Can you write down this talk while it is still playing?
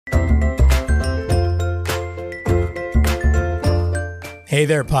Hey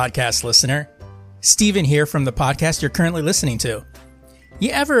there, podcast listener. Steven here from the podcast you're currently listening to. You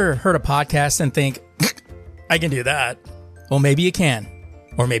ever heard a podcast and think, I can do that? Well, maybe you can.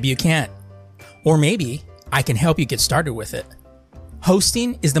 Or maybe you can't. Or maybe I can help you get started with it.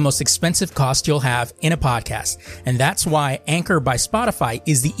 Hosting is the most expensive cost you'll have in a podcast, and that's why Anchor by Spotify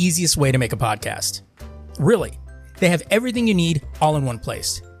is the easiest way to make a podcast. Really, they have everything you need all in one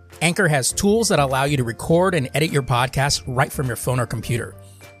place. Anchor has tools that allow you to record and edit your podcast right from your phone or computer.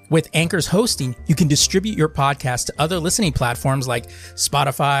 With Anchor's hosting, you can distribute your podcast to other listening platforms like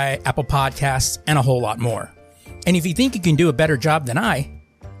Spotify, Apple Podcasts, and a whole lot more. And if you think you can do a better job than I,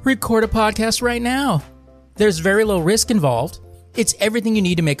 record a podcast right now. There's very low risk involved. It's everything you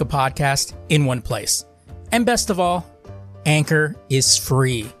need to make a podcast in one place. And best of all, Anchor is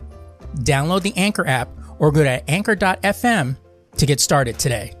free. Download the Anchor app or go to anchor.fm to get started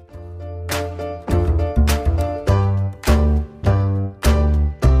today.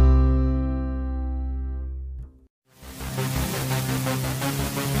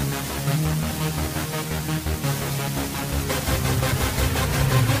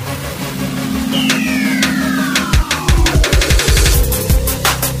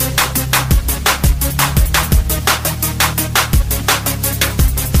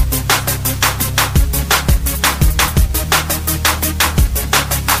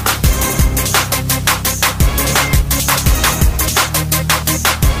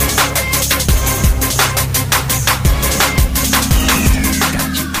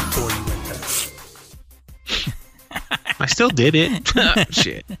 Still did it.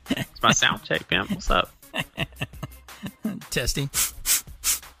 Shit. It's my sound check, man. What's up? Testing.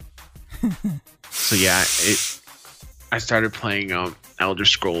 So yeah, I started playing Elder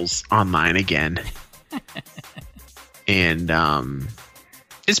Scrolls Online again. And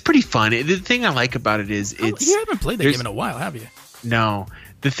it's pretty fun. The thing I like about it is it's... You haven't played that game in a while, have you? No.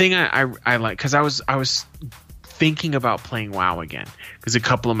 The thing I like... Because I was thinking about playing WoW again because a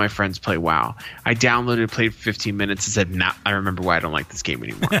couple of my friends play WoW. I downloaded, played for 15 minutes, and said, "Nah, I remember why I don't like this game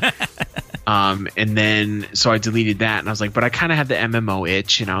anymore." And then so I deleted that, and I was like, "But I kind of had the MMO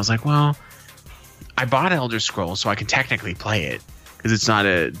itch," and I was like, "Well, I bought Elder Scrolls, so I can technically play it because it's not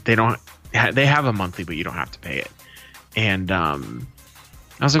a they have a monthly, but you don't have to pay it." And I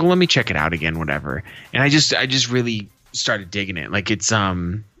was like, "Well, let me check it out again, whatever." And I just really started digging it. Like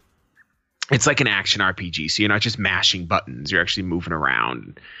it's like an action RPG, so you're not just mashing buttons. You're actually moving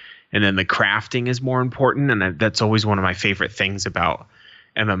around. And then the crafting is more important, and that's always one of my favorite things about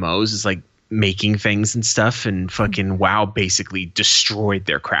MMOs is like making things and stuff, and fucking WoW basically destroyed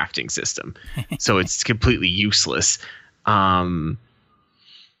their crafting system. So it's completely useless. So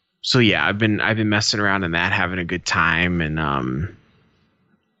yeah, I've been messing around in that, having a good time, and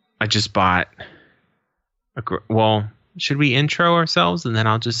I just bought should we intro ourselves and then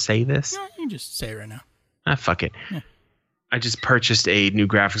I'll just say this? No, you can just say it right now. Fuck it. Yeah. I just purchased a new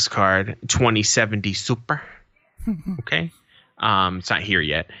graphics card, 2070 Super. Okay. It's not here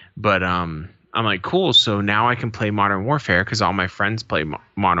yet, but I'm like, cool. So now I can play Modern Warfare because all my friends play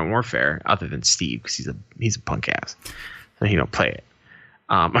Modern Warfare, other than Steve because he's a punk ass, so he don't play it.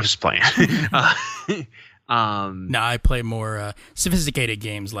 I'm just playing. No, I play more sophisticated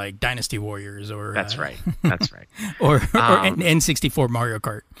games like Dynasty Warriors or... That's right. or N64 Mario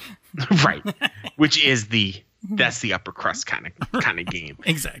Kart. Right. Which is that's the upper crust kind of game.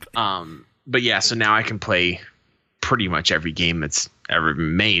 Exactly. But yeah, so now I can play pretty much every game that's ever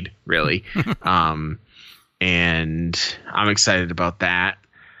been made, really. And I'm excited about that.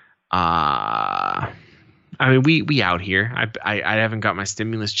 I mean, we out here. I haven't got my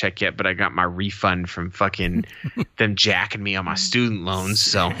stimulus check yet, but I got my refund from fucking them jacking me on my student loans.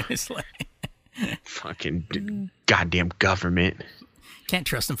 So fucking goddamn government. Can't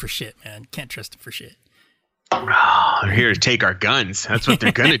trust them for shit, man. Can't trust them for shit. Oh, they're here to take our guns. That's what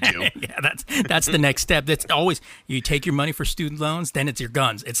they're gonna do. Yeah, that's the next step. That's always you take your money for student loans, then it's your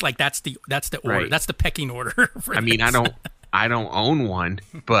guns. It's like that's the order. Right. That's the pecking order. I mean, I don't own one,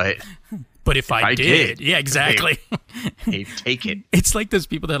 but. But if I did, yeah, exactly. Hey, take it. It's like those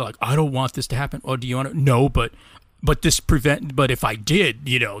people that are like, I don't want this to happen. Oh, do you want to? No, but if I did,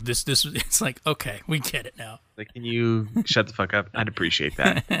 this, it's like, okay, we get it now. Like, can you shut the fuck up? I'd appreciate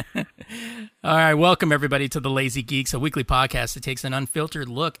that. All right. Welcome everybody to the Lazy Geeks, a weekly podcast that takes an unfiltered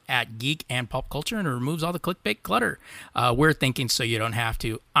look at geek and pop culture and removes all the clickbait clutter. We're thinking so you don't have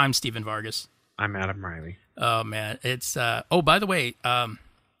to. I'm Steven Vargas. I'm Adam Riley. Oh man. It's, by the way,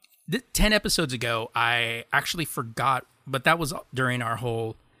 10 episodes ago, I actually forgot, but that was during our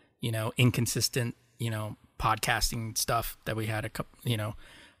whole, inconsistent, podcasting stuff that we had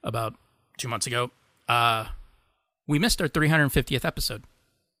about 2 months ago. We missed our 350th episode.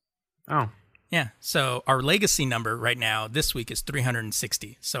 Oh. Yeah. So our legacy number right now this week is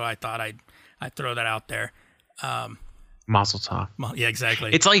 360. So I thought I'd throw that out there. Mazel tov. Yeah,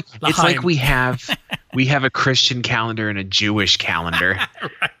 exactly. It's like we have a Christian calendar and a Jewish calendar.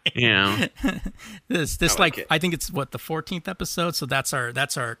 Right. You know. This I think it's what, the 14th episode. So that's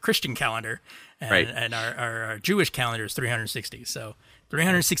our Christian calendar, and, right. And our Jewish calendar is 360. So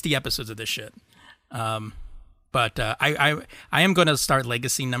 360 episodes of this shit. But I am going to start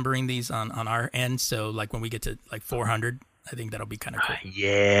legacy numbering these on our end. So like when we get to like 400, I think that'll be kind of cool.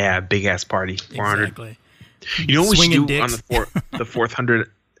 Yeah, big ass party. 400. Exactly. You know what we should do dicks. on the 400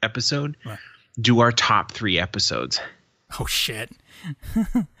 episode? What? Do our top 3 episodes. Oh shit.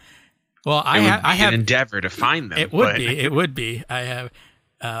 Well, I have an endeavor to find them. It would be. I have.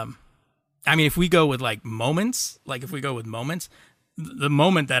 I mean, if we go with moments, the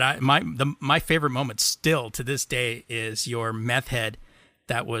moment that my favorite moment still to this day is your meth head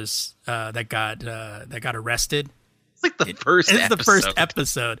that was that got arrested. It's like the first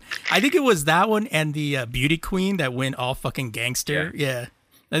episode. I think it was that one and the beauty queen that went all fucking gangster. Yeah.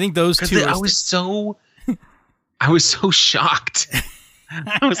 I think those two. I was so shocked.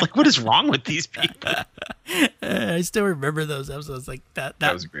 I was like, what is wrong with these people? I still remember those episodes like that.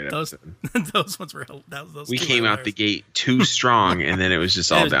 That was a great episode. Those ones were. We came out the gate too strong, and then it was just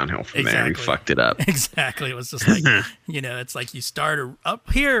all downhill from there. We fucked it up. Exactly. It was just like, it's like you start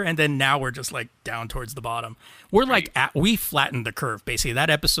up here, and then now we're just like down towards the bottom. We're we flattened the curve. Basically, that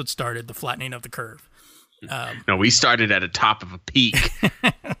episode started the flattening of the curve. No, we started at a top of a peak.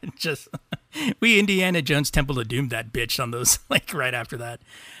 We Indiana Jones Temple of Doom that bitch on those right after that.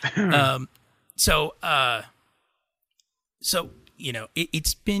 So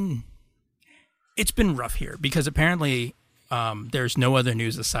it's been rough here because apparently there's no other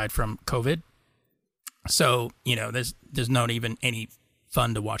news aside from COVID. So there's not even any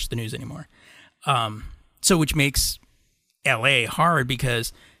fun to watch the news anymore. So which makes LA hard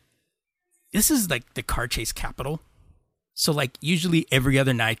because this is like the car chase capital. So usually every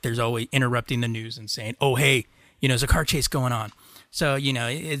other night there's always interrupting the news and saying, oh, hey, there's a car chase going on. So,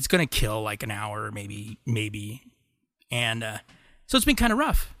 it's going to kill an hour, maybe. And so it's been kind of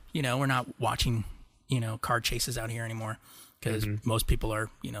rough. We're not watching, car chases out here anymore because most people are,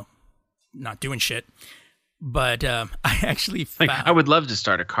 not doing shit. But I actually found... I would love to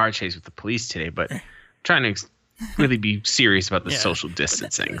start a car chase with the police today, but I'm trying to really be serious about the social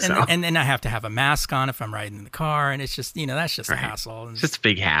distancing. And then I have to have a mask on if I'm riding in the car, and it's just that's just a hassle. It's just a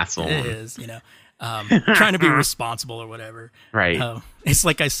big hassle. It is, trying to be responsible or whatever. Right. It's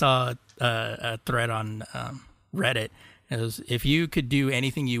like I saw a thread on Reddit. It was, if you could do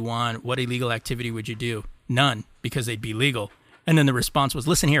anything you want, what illegal activity would you do? None, because they'd be legal. And then the response was,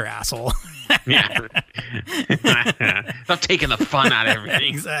 listen here, asshole. Yeah. Stop taking the fun out of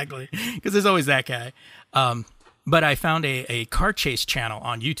everything. Exactly. Because there's always that guy. But I found a car chase channel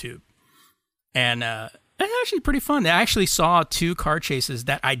on YouTube, and it's actually pretty fun. I actually saw 2 car chases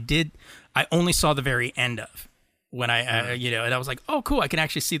that I only saw the very end of when and I was like, oh, cool. I can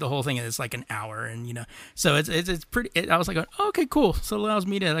actually see the whole thing, and it's like an hour, and so it's pretty. I was like, oh, okay, cool. So it allows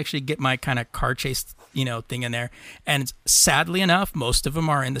me to actually get my kind of car chase, thing in there. And sadly enough, most of them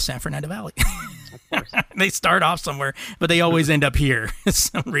are in the San Fernando Valley. Of course. They start off somewhere, but they always end up here for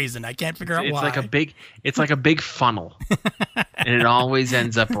some reason. I can't figure out why. It's like a big funnel, and it always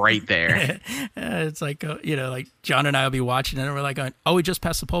ends up right there. It's like like John and I will be watching, and we're like, oh, we just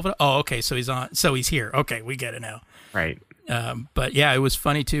passed the Pulvita. Oh, okay, so he's here. Okay, we get it now. Right. But yeah, it was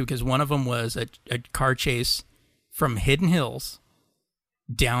funny too because one of them was a car chase from Hidden Hills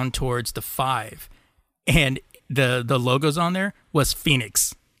down towards the 5, and the logos on there was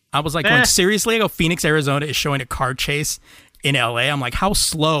Phoenix. I was like, seriously? I go, Phoenix, Arizona is showing a car chase in LA. I'm like, how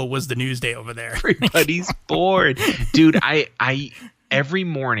slow was the news day over there? Everybody's bored. Dude, I every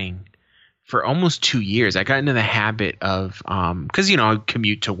morning for almost 2 years, I got into the habit of, because, I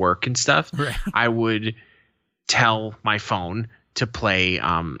commute to work and stuff. Right. I would tell my phone to play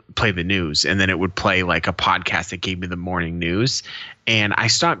the news, and then it would play like a podcast that gave me the morning news. And I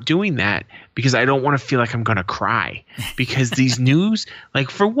stopped doing that because I don't want to feel like I'm going to cry because these news,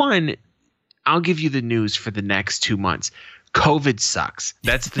 for one, I'll give you the news for the next 2 months. COVID sucks.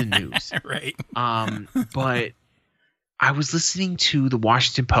 That's the news. Right. But I was listening to the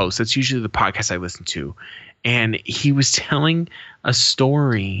Washington Post. That's usually the podcast I listen to. And he was telling a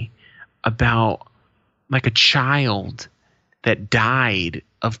story about a child that died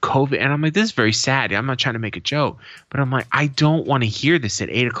of COVID. And I'm like, this is very sad. I'm not trying to make a joke, but I'm like, I don't want to hear this at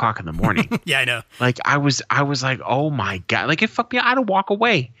 8:00 in the morning. Yeah, I know. Like I was like, oh my God, like it fucked me up. I had to walk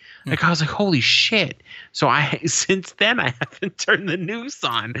away. Like I was like, holy shit. So since then I haven't turned the news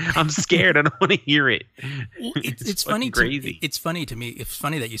on. I'm scared. I don't want to hear it. Well, it's funny. Crazy. It's funny to me. It's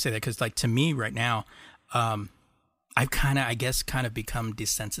funny that you say that because like to me right now, I've kind of become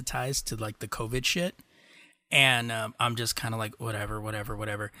desensitized to like the COVID shit. And I'm just kind of like,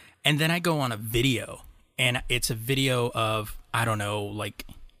 whatever. And then I go on a video, and it's a video of, I don't know, like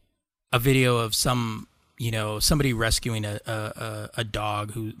a video of somebody rescuing a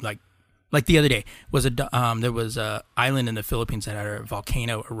dog who, like the other day, there was a island in the Philippines that had a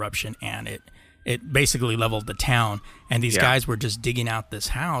volcano eruption, and it basically leveled the town. And these guys were just digging out this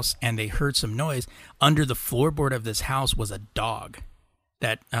house, and they heard some noise. Under the floorboard of this house was a dog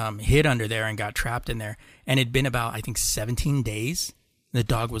that hid under there and got trapped in there. And it'd been about, I think, 17 days. The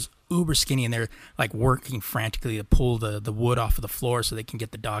dog was uber skinny, and they're like working frantically to pull the wood off of the floor so they can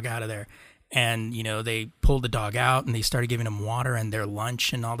get the dog out of there. And, they pulled the dog out, and they started giving him water and their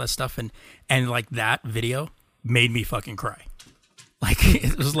lunch and all that stuff. And like that video made me fucking cry. Like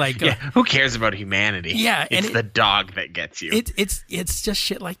it was like, who cares about humanity? Yeah, it's the dog that gets you. It's just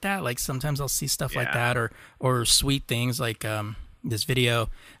shit like that. Like sometimes I'll see stuff like that, or sweet things like this video.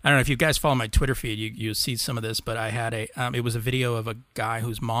 I don't know if you guys follow my Twitter feed, you'll see some of this, but I had it was a video of a guy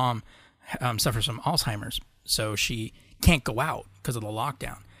whose mom suffers from Alzheimer's, so she can't go out because of the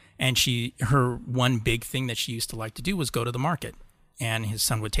lockdown. And her one big thing that she used to like to do was go to the market. And his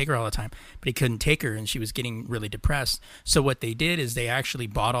son would take her all the time, but he couldn't take her, and she was getting really depressed. So what they did is they actually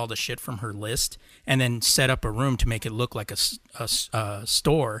bought all the shit from her list and then set up a room to make it look like a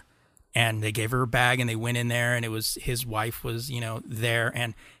store. And they gave her a bag, and they went in there, and it was his wife was there,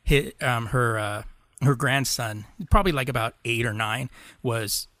 and her grandson, probably like about 8 or 9,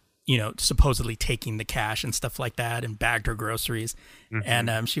 was supposedly taking the cash and stuff like that, and bagged her groceries. Mm-hmm.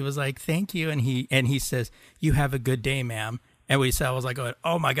 And she was like, "Thank you," and he says, "You have a good day, ma'am." And what he said, I was like,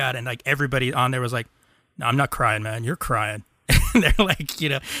 "Oh my God!" And like everybody on there was like, "No, I'm not crying, man. You're crying." And they're like,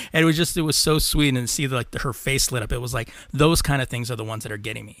 and it was so sweet, and see like her face lit up. It was like those kind of things are the ones that are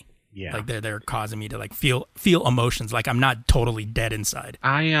getting me. Yeah, like they're causing me to like feel emotions. Like I'm not totally dead inside.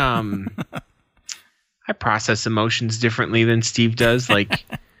 I process emotions differently than Steve does. Like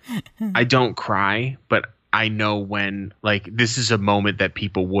I don't cry, but I know when like this is a moment that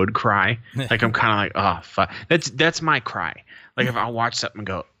people would cry. Like I'm kind of like, oh fuck. That's my cry. Like if I watch something and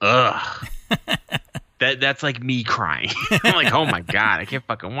go, ugh. That's like me crying. I'm like, oh my God, I can't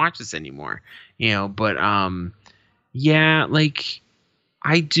fucking watch this anymore. But yeah, like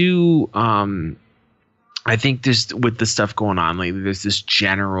I do I think there's with the stuff going on lately, there's this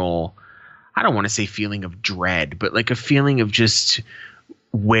general, I don't want to say feeling of dread, but like a feeling of just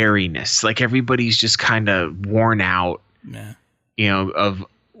wariness. Like everybody's just kind of worn out, of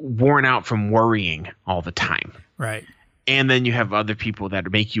worn out from worrying all the time. Right. And then you have other people that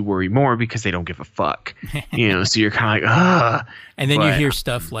make you worry more because they don't give a fuck. So you're kind of like, ugh. And then you hear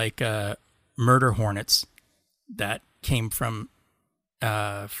stuff like murder hornets that came from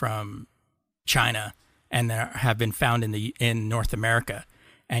China and have been found in North America.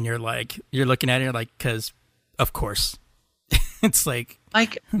 And you're looking at it like, because of course. It's like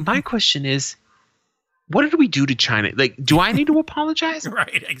my question is, what did we do to China? Like, do I need to apologize?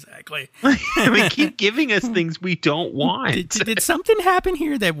 Right, exactly. They keep giving us things we don't want. Did something happen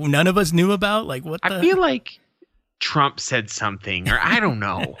here that none of us knew about? Like, what? I feel like Trump said something, or I don't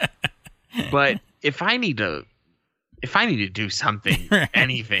know. But if I need to do something,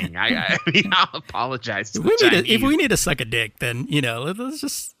 anything, I mean, I'll apologize to the Chinese. If we need to suck a dick, then let's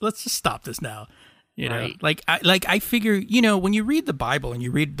just stop this now. Right. I figure, when you read the Bible and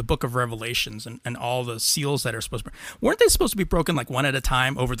you read the book of Revelations and all the seals that are supposed to be, weren't they supposed to be broken like one at a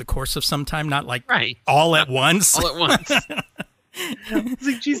time over the course of some time, not like all at once? All at once. It's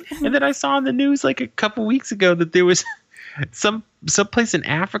like, geez. And then I saw on the news like a couple weeks ago that there was some place in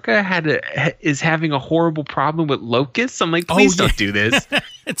Africa is having a horrible problem with locusts. I'm like, please don't do this.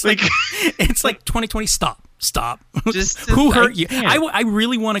 It's like 2020. Stop. Just who hurt you? I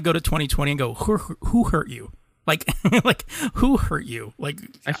really want to go to 2020 and go, who hurt you? Like who hurt you? Like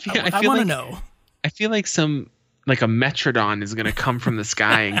I want to know. I feel like a Metrodon is going to come from the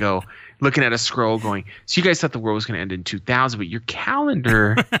sky and go looking at a scroll going, so you guys thought the world was going to end in 2000, but your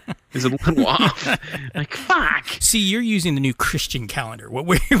calendar is a little off. Like, fuck. See, you're using the new Christian calendar. What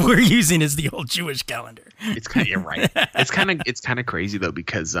we're using is the old Jewish calendar. It's kind of, you're right. It's kind of crazy though,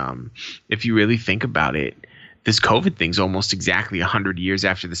 because if you really think about it, this COVID thing's almost exactly 100 years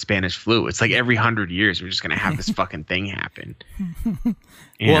after the Spanish flu. It's like every 100 years we're just going to have this fucking thing happen.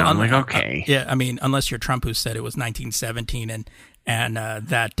 I'm like, okay. Yeah, I mean, unless you're Trump, who said it was 1917 and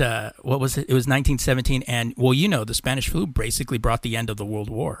that what was it? It was 1917, and well, the Spanish flu basically brought the end of the World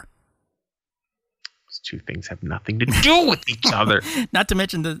War. Those two things have nothing to do with each other. Not to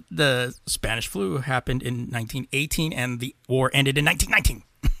mention the Spanish flu happened in 1918, and the war ended in 1919.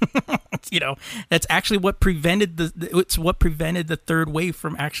 That's actually what prevented the third wave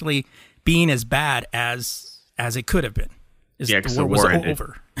from actually being as bad as it could have been. Because the war was ended.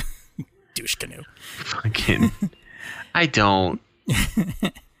 over. Douche canoe. Fucking, I don't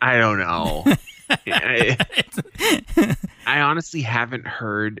know. I honestly haven't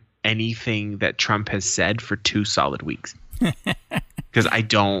heard anything that Trump has said for 2 solid weeks. Because I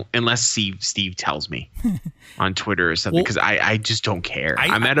don't, unless Steve tells me on Twitter or something, because I just don't care.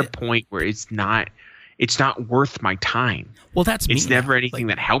 I'm at a point where it's not worth my time. Well, it's never anything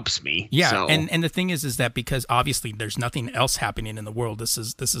that helps me. Yeah, so. and the thing is that because obviously there's nothing else happening in the world. This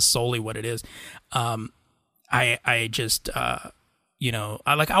is solely what it is. I just I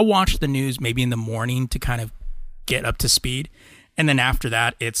watch the news maybe in the morning to kind of get up to speed, and then after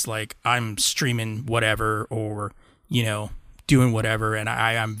that it's like I'm streaming whatever or doing whatever, and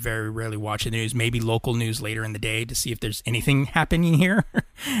I'm very rarely watching the news, maybe local news later in the day to see if there's anything happening here.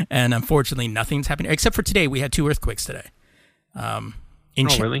 And unfortunately, nothing's happening, except for today. We had 2 earthquakes today.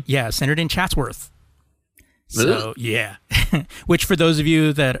 Really? Yeah, centered in Chatsworth. So, yeah. Which for those of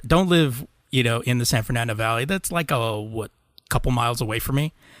you that don't live, in the San Fernando Valley, that's like couple miles away from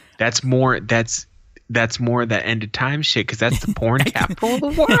me. That's more that end of time shit, because that's the porn capital of the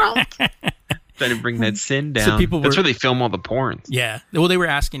world. Trying to bring that sin down. So that's where they film all the porn. Yeah. Well, they were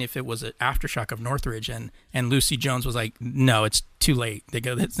asking if it was an aftershock of Northridge, and Lucy Jones was like, "No, it's too late." They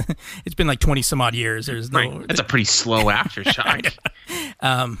go, "It's been like 20 some odd years. There's no." Right. That's a pretty slow aftershock.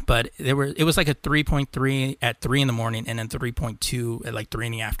 But it was like a 3.3 at 3 in the morning, and then 3.2 at like 3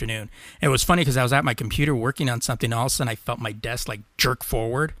 in the afternoon. And it was funny because I was at my computer working on something. All of a sudden, I felt my desk like jerk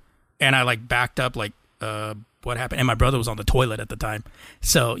forward, and I like backed up, like, what happened? And my brother was on the toilet at the time,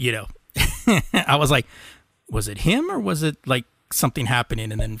 so I was like, was it him or was it like something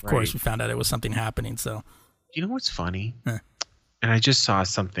happening? And then of course we found out it was something happening. So, you know what's funny? And I just saw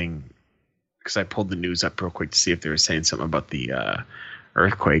something because I pulled the news up real quick to see if they were saying something about the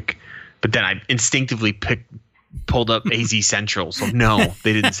earthquake, but then I instinctively pulled up AZ Central. So no,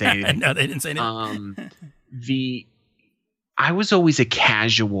 they didn't say anything. No, they didn't say anything. I was always a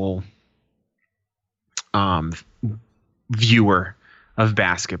casual viewer of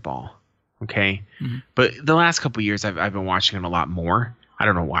basketball. Okay. Mm-hmm. But the last couple of years I've been watching it a lot more. I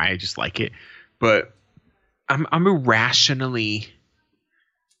don't know why, I just like it. But I'm irrationally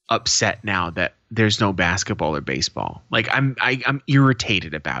upset now that there's no basketball or baseball. Like I'm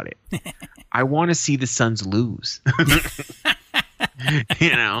irritated about it. I want to see the Suns lose.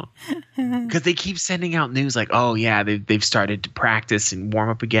 Because they keep sending out news like, oh yeah, they've started to practice and warm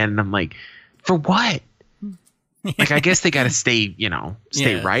up again, and I'm like, for what? Like, I guess they got to stay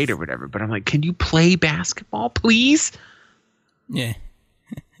right or whatever. But I'm like, can you play basketball, please? Yeah.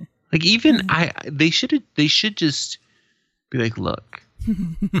 Like, even they should just be like, look,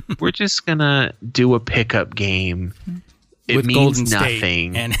 we're just gonna do a pickup game. It with means Golden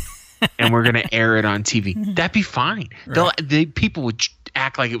nothing, and we're gonna air it on TV. That'd be fine. Right. People would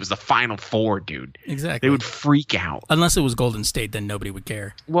act like it was the Final Four, dude. Exactly. They would freak out. Unless it was Golden State, then nobody would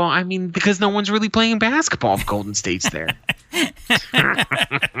care. Well, I mean, because no one's really playing basketball if Golden State's there.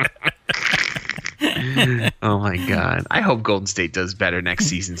 Oh my God. I hope Golden State does better next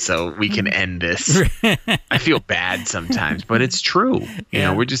season so we can end this. I feel bad sometimes, but it's true. You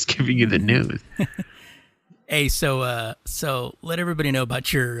know, we're just giving you the news. Hey, so let everybody know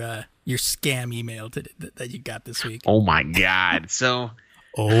about your scam email that you got this week. Oh my God. So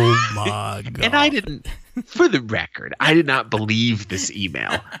oh my God. And I didn't, for the record, I did not believe this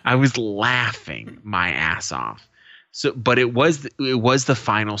email. I was laughing my ass off. So, but it was the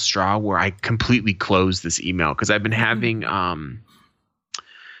final straw where I completely closed this email because I've been having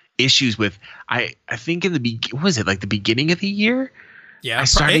issues with I think in what was it, like the beginning of the year? Yeah, I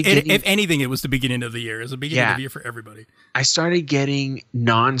started if anything, it was the beginning of the year. It was the beginning of the year for everybody. I started getting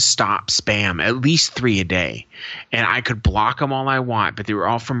nonstop spam, at least 3 a day, and I could block them all I want, but they were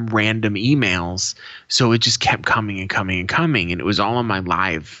all from random emails, so it just kept coming and coming and coming, and it was all on my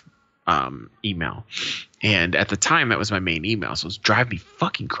live email. And at the time, that was my main email, so it was driving me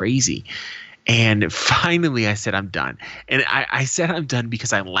fucking crazy. And finally, I said, I'm done. And I said I'm done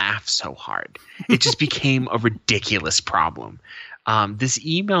because I laughed so hard. It just became a ridiculous problem. This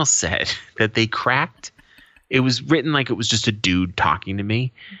email said that they cracked it was written like it was just a dude talking to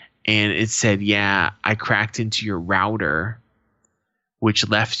me. And it said, yeah, I cracked into your router, which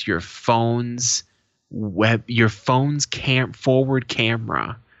left your phone's forward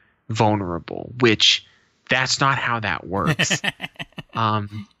camera vulnerable, which that's not how that works.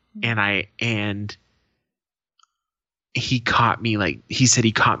 And he caught me, he said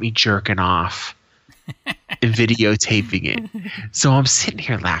he caught me jerking off and videotaping it. So I'm sitting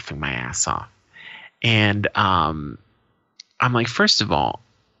here laughing my ass off. And I'm like, first of all,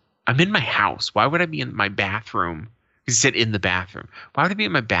 I'm in my house. Why would I be in my bathroom? He said in the bathroom. Why would I be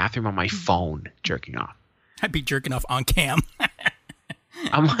in my bathroom on my phone jerking off? I'd be jerking off on cam.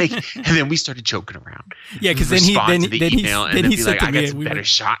 I'm like, and then we started joking around. Yeah, because then he said I got some better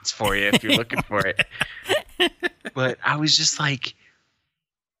shots for you if you're looking for it. But I was just like,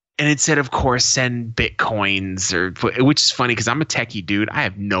 and it said, of course, send Bitcoins, which is funny because I'm a techie dude. I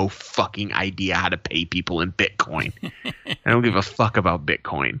have no fucking idea how to pay people in Bitcoin. I don't give a fuck about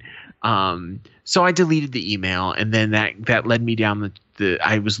Bitcoin. So I deleted the email, and then that led me down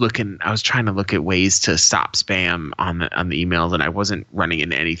I was trying to look at ways to stop spam on the emails, and I wasn't running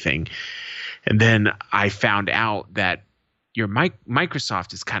into anything. And then I found out that your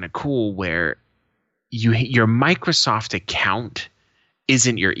Microsoft is kind of cool, where your Microsoft account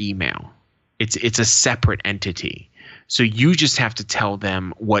isn't your email. It's a separate entity. So you just have to tell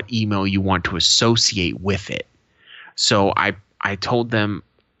them what email you want to associate with it. So I told them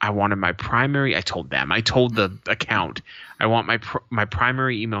I wanted my primary. I told the account I want my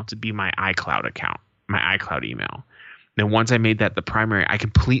primary email to be my iCloud account, my iCloud email. Then once I made that the primary, I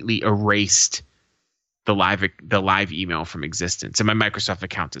completely erased the live email from existence, and my Microsoft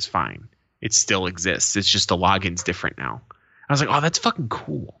account is fine. It still exists. It's just the login's different now. I was like, oh, that's fucking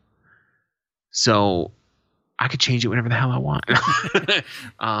cool. So I could change it whenever the hell I want.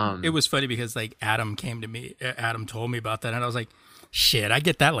 It was funny because Adam came to me. Adam told me about that, and I was like, shit, I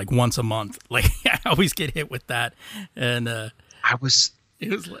get that once a month. I always get hit with that. And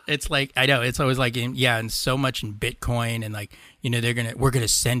it's like, I know it's always and so much in Bitcoin, and we're gonna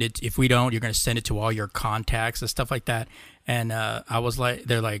send it. If we don't, you're gonna send it to all your contacts and stuff like that. And I was like,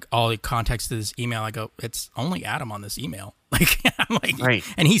 they're like, all the contacts to this email. I go, it's only Adam on this email. I'm like, right.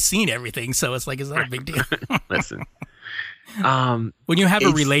 And he's seen everything, so it's like, is that a big deal? Listen, when you have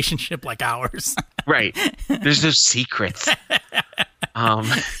a relationship like ours, right? There's no secrets.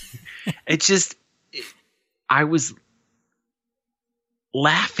 I was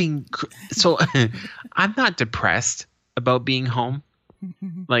laughing. So I'm not depressed about being home.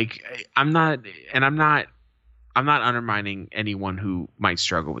 I'm not undermining anyone who might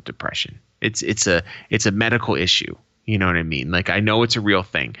struggle with depression. It's a medical issue. You know what I mean? I know it's a real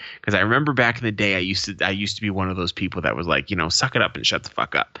thing, because I remember back in the day, I used to be one of those people that was like, suck it up and shut the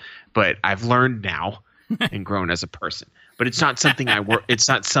fuck up. But I've learned now and grown as a person. But it's not something it's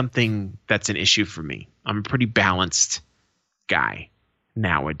not something that's an issue for me. I'm a pretty balanced guy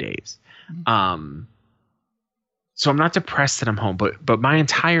nowadays. So I'm not depressed that I'm home, but my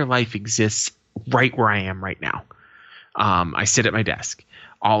entire life exists right where I am right now. I sit at my desk.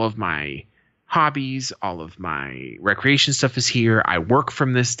 All of my hobbies, all of my recreation stuff is here. I work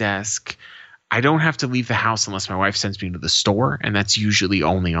from this desk. I don't have to leave the house unless my wife sends me to the store, and that's usually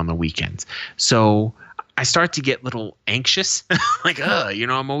only on the weekends. So I start to get a little anxious,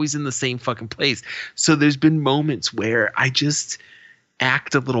 I'm always in the same fucking place. So there's been moments where I just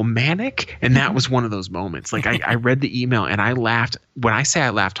act a little manic, and that was one of those moments. I read the email and I laughed. When I say I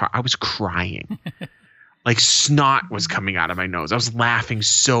laughed hard, I was crying. Snot was coming out of my nose. I was laughing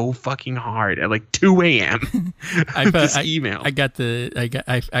so fucking hard at 2 a.m. Email. I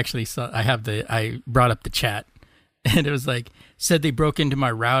brought up the chat, and it was said they broke into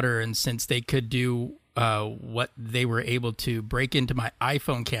my router, and since they could do what they were able to break into my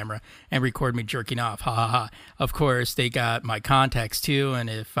iPhone camera and record me jerking off. Ha ha ha. Of course, they got my contacts too,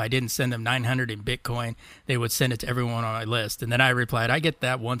 and if I didn't send them 900 in Bitcoin, they would send it to everyone on my list. And then I replied, I get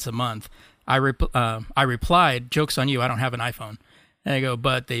that once a month. I replied, joke's on you, I don't have an iPhone. And I go,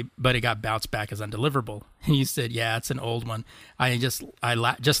 but it got bounced back as undeliverable. And you said, yeah, it's an old one. I just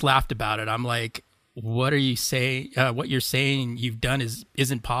laughed about it. I'm like, what are you saying? What you're saying you've done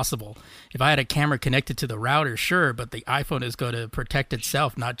isn't possible. If I had a camera connected to the router, sure, but the iPhone is going to protect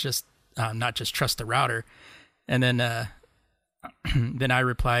itself, not just trust the router. And then then I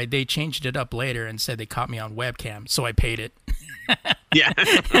replied, they changed it up later and said they caught me on webcam, so I paid it. Yeah.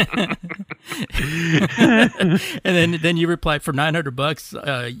 And then you replied, for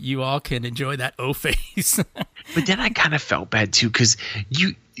 $900, you all can enjoy that O face. But then I kind of felt bad too, because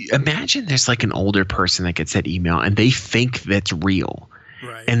you imagine there's an older person that gets that email and they think that's real.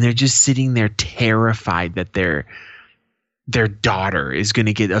 Right. And they're just sitting there terrified that their daughter is going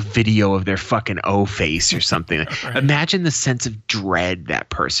to get a video of their fucking O face or something. Right. Imagine the sense of dread that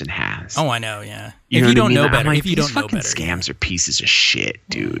person has. Oh, I know. Yeah. If you don't know better, if you don't know better, scams are pieces of shit,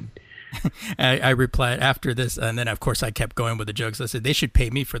 dude. I replied after this, and then of course I kept going with the jokes. I said they should pay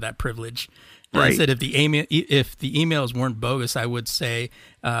me for that privilege. And I said if the emails weren't bogus, I would say,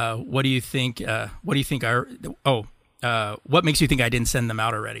 what do you think? What makes you think I didn't send them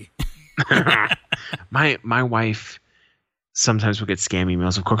out already? My wife sometimes will get scam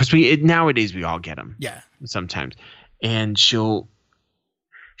emails, of course, because nowadays we all get them. Yeah. Sometimes, and she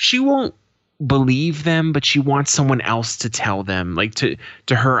won't believe them, but she wants someone else to tell them. Like to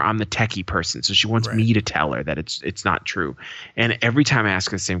her, I'm the techie person, so she wants me to tell her that it's not true. And every time I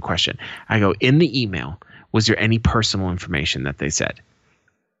ask her the same question, I go, in the email, was there any personal information that they said?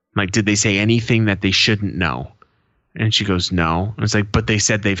 Like, did they say anything that they shouldn't know? And she goes, no. And it's like, but they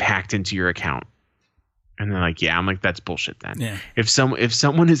said they've hacked into your account. And they're like, yeah. I'm like, that's bullshit then. Yeah. If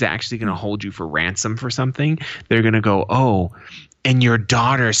someone is actually going to hold you for ransom for something, they're going to go, oh, and your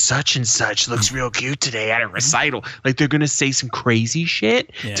daughter such and such looks real cute today at a recital. Like, they're going to say some crazy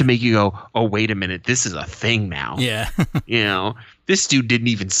shit to make you go, oh, wait a minute, this is a thing now. Yeah. This dude didn't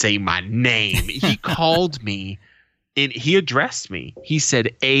even say my name. He called me. He addressed me. He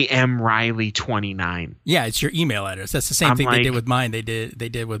said A.M. Riley 29. Yeah, it's your email address. That's the same thing they did with mine. They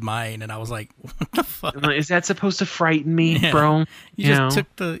did with mine, and I was like, "What the fuck? Is that supposed to frighten me, bro?" You just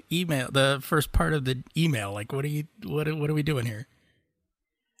took the email, the first part of the email. Like, what are we doing here?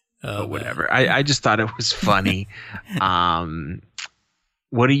 But whatever. I just thought it was funny.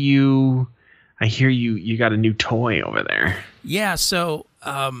 What are you? I hear you got a new toy over there. Yeah. So,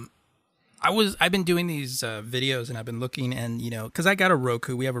 I've been doing these videos, and I've been looking, and because I got a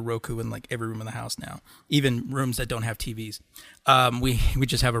Roku. We have a Roku in like every room in the house now, even rooms that don't have TVs. We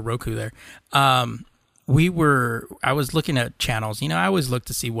just have a Roku there. I was looking at channels. I always look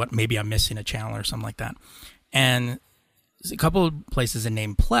to see what maybe I'm missing a channel or something like that. And there's a couple of places that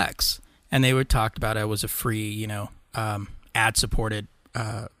named Plex, and they were talked about it was a free, ad supported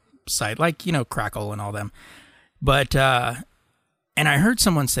site like Crackle and all them, but. And I heard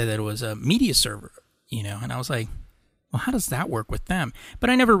someone say that it was a media server, and I was like, well, how does that work with them? But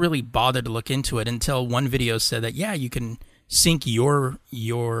I never really bothered to look into it until one video said that, yeah, you can sync your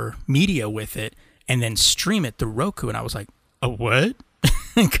media with it and then stream it through Roku. And I was like, oh, what?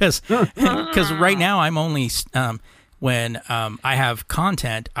 Because right now I'm only, when I have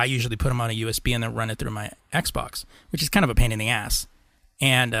content, I usually put them on a USB and then run it through my Xbox, which is kind of a pain in the ass.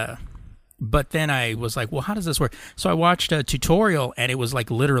 And, but then I was like, well, how does this work? So I watched a tutorial, and it was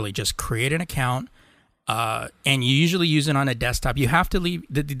like literally just create an account, and you usually use it on a desktop. You have to leave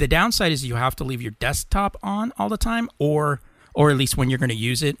the downside is you have to leave your desktop on all the time, or at least when you're going to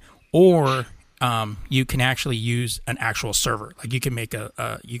use it, or you can actually use an actual server. Like you can make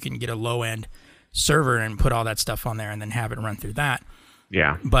you can get a low end server and put all that stuff on there, and then have it run through that.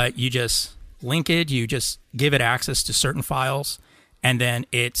 Yeah. But you just link it. You just give it access to certain files. And then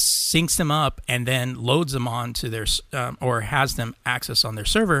it syncs them up and then loads them onto their or has them access on their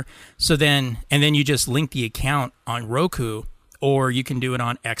server. So then you just link the account on Roku, or you can do it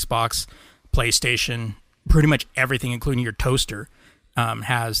on Xbox, PlayStation, pretty much everything, including your toaster,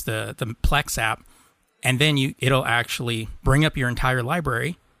 has the Plex app. And then it'll actually bring up your entire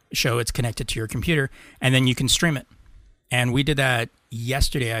library, show it's connected to your computer, and then you can stream it. And we did that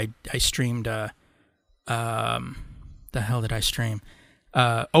yesterday. I streamed. The hell did I stream?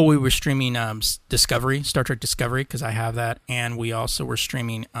 We were streaming Discovery, Star Trek Discovery, because I have that, and we also were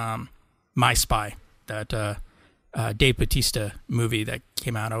streaming My Spy, that Dave Bautista movie that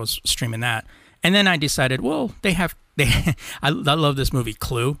came out. I was streaming that, and then I decided, well, I love this movie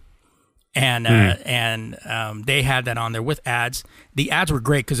Clue, and they had that on there with ads. The ads were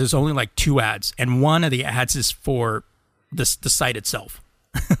great because there's only like 2 ads, and one of the ads is for the site itself.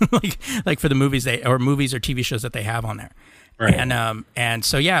 like for the movies or TV shows that they have on there. Right. And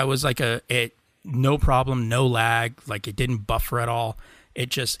so yeah, it was like no problem, no lag, like it didn't buffer at all. It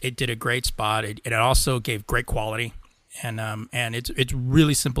did a great spot. It also gave great quality, and it's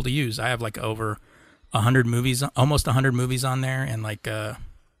really simple to use. I have like over 100 movies, almost 100 movies on there, and like a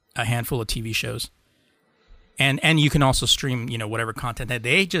handful of TV shows. And you can also stream, whatever content that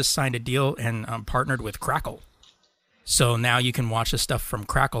they just signed a deal and partnered with Crackle. So now you can watch the stuff from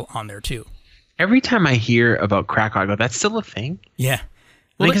Crackle on there too. Every time I hear about Crackle, I go, that's still a thing? Yeah.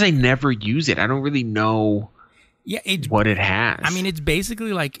 Because I never use it. I don't really know what it has. I mean, it's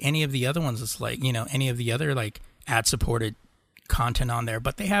basically like any of the other ones. It's like, any of the other like ad-supported content on there.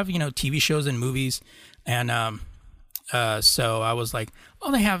 But they have, TV shows and movies. And So I was like,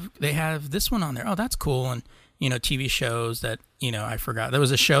 oh, they have this one on there. Oh, that's cool. And, TV shows that, I forgot. There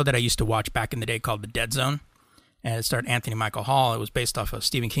was a show that I used to watch back in the day called The Dead Zone. And it starred Anthony Michael Hall. It was based off a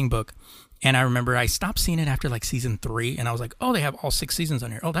Stephen King book. And I remember I stopped seeing it after like season 3. And I was like, oh, they have all 6 seasons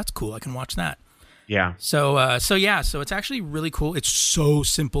on here. Oh, that's cool. I can watch that. Yeah. So it's actually really cool. It's so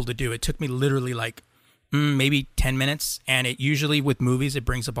simple to do. It took me literally like maybe 10 minutes. And it usually with movies, it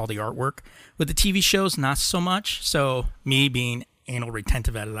brings up all the artwork. With the TV shows, not so much. So me being anal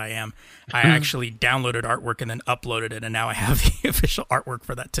retentive as I am, I actually downloaded artwork and then uploaded it. And now I have the official artwork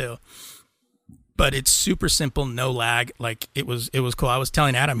for that too. But it's super simple, no lag. Like it was cool. I was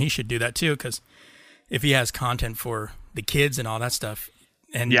telling Adam he should do that too, because if he has content for the kids and all that stuff.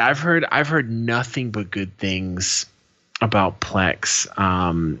 And yeah, I've heard nothing but good things about Plex.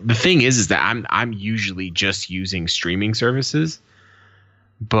 The thing is that I'm usually just using streaming services,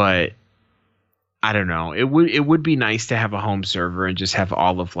 but I don't know. It would be nice to have a home server and just have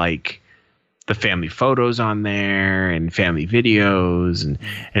all of like the family photos on there and family videos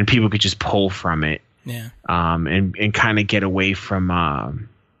and people could just pull from it. Yeah. And kind of get away from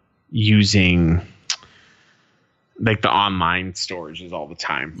using like the online storages all the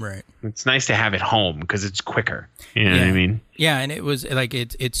time. Right. It's nice to have it home because it's quicker. You know what I mean? Yeah, and it was like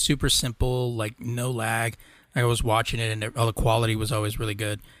it's super simple, like no lag. I was watching it and all the quality was always really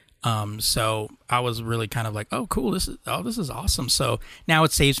good. So I was really kind of like, oh, cool. This is awesome. So now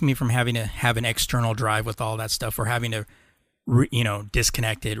it saves me from having to have an external drive with all that stuff or having to,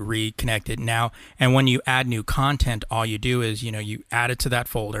 disconnect it, reconnect it now. And when you add new content, all you do is, you add it to that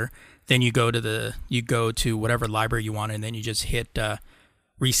folder, then you go to whatever library you want, and then you just hit,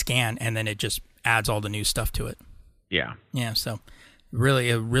 rescan, and then it just adds all the new stuff to it. Yeah. Yeah. So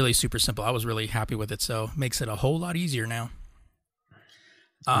really super simple. I was really happy with it. So makes it a whole lot easier now.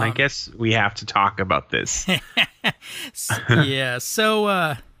 And I guess we have to talk about this. Yeah.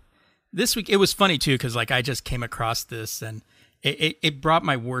 So this week it was funny too because like I just came across this and it brought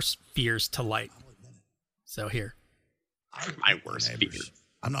my worst fears to light. So here, my worst fears.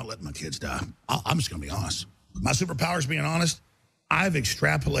 I'm not letting my kids die. I'm just going to be honest. My superpower is being honest. I've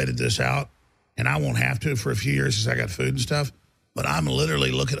extrapolated this out, and I won't have to for a few years since I got food and stuff. But I'm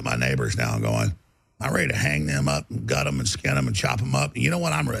literally looking at my neighbors now and going, I'm ready to hang them up and gut them and skin them and chop them up. And you know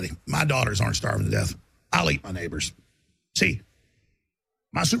what? I'm ready. My daughters aren't starving to death. I'll eat my neighbors. See,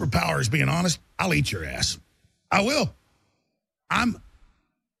 my superpower is being honest. I'll eat your ass. I will. I'm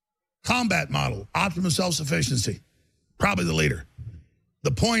combat model, optimum self-sufficiency, probably the leader.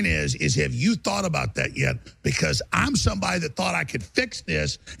 The point is have you thought about that yet? Because I'm somebody that thought I could fix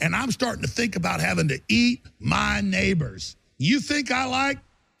this, and I'm starting to think about having to eat my neighbors. You think I like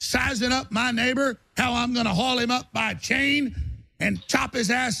sizing up my neighbor, how I'm going to haul him up by a chain and chop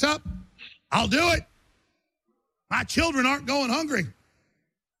his ass up? I'll do it. My children aren't going hungry.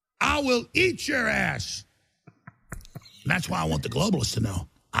 I will eat your ass. And that's why I want the globalists to know.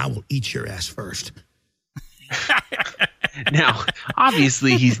 I will eat your ass first. Now,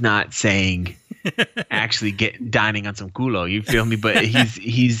 obviously, he's not saying actually dining on some culo. You feel me? But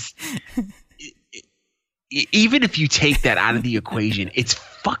he's even if you take that out of the equation, it's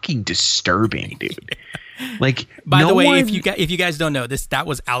fucking disturbing, dude. Like, by the way, if you guys don't know this, that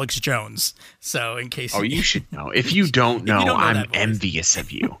was Alex Jones. So in case you should know. If you don't know, I'm envious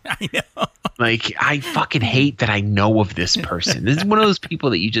of you. I know. Like, I fucking hate that I know of this person. This is one of those people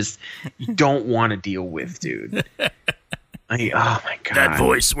that you don't want to deal with, dude. Like, oh my god, that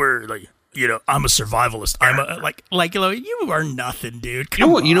voice where like I'm a survivalist. I'm a you are nothing, dude.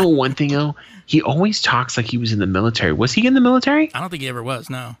 Come on. You know one thing though, he always talks like he was in the military. Was he in the military? I don't think he ever was.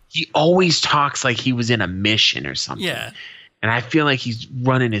 No. He always talks like he was in a mission or something. Yeah. And I feel like he's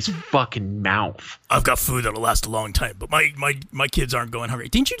running his fucking mouth. I've got food that'll last a long time, but my kids aren't going hungry.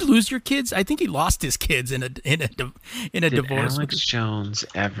 Didn't you lose your kids? I think he lost his kids in a Did divorce. Alex Jones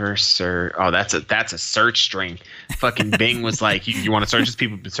ever search? Oh, that's a search string. Fucking Bing was like, you want to search this?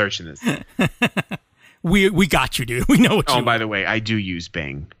 People have been searching this. We got you, dude. We know what you want. Oh, by the way, I do use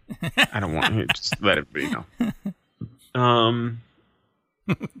Bing. I don't want to just let everybody know.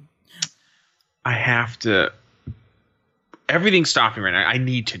 I have to. Everything's stopping right now. I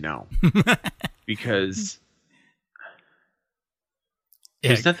need to know because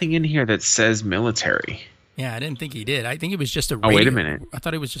there's nothing in here that says military. Yeah, I didn't think he did. I think it was just a radio. Oh, wait a minute. I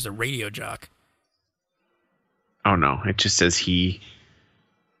thought it was just a radio jock. Oh, no. It just says he...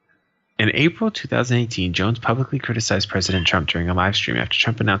 In April 2018, Jones publicly criticized President Trump during a live stream after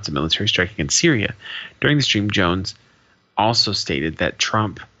Trump announced a military strike against Syria. During the stream, Jones also stated that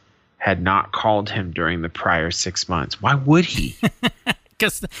Trump had not called him during the prior 6 months. Why would he?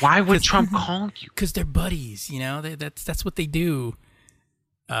 Why would Trump call you? Because they're buddies, you know. That's what they do.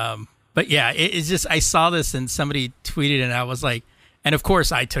 But yeah, it's just I saw this and somebody tweeted and I was like, and of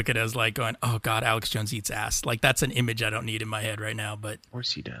course I took it as like going, oh God, Alex Jones eats ass. Like that's an image I don't need in my head right now. But of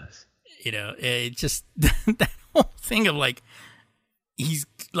course he does. You know, it just that whole thing of like, he's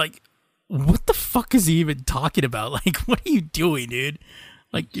like, what the fuck is he even talking about? Like, what are you doing, dude?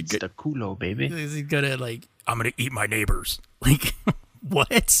 Like, it's the culo, baby. Is he gonna like, I'm gonna eat my neighbors? Like,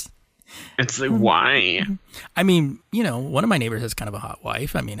 what? It's like, why? I mean, you know, one of my neighbors has kind of a hot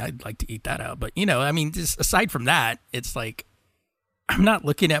wife. I mean, I'd like to eat that out. But, you know, I mean, just aside from that, it's like, I'm not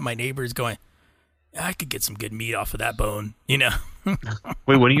looking at my neighbors going, I could get some good meat off of that bone, you know?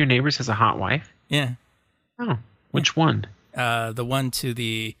 Wait, one of your neighbors has a hot wife? Yeah. Oh, which one? The one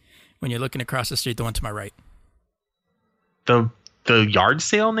when you're looking across the street, the one to my right. The yard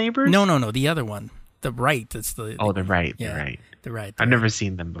sale neighbors? No, the other one. The right. That's the right. Yeah, the right. The right. I've never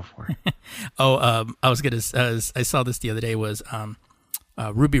seen them before. I saw this the other day was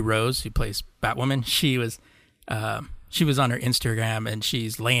Ruby Rose, who plays Batwoman. She was on her Instagram and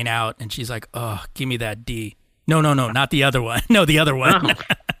she's laying out and she's like, oh, give me that D. No, not the other one. No, the other one. Oh.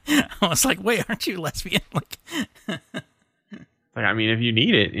 I was like, wait, aren't you lesbian? Like, I mean, if you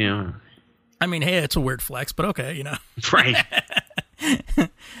need it, you know. I mean, hey, it's a weird flex, but okay, you know. Right.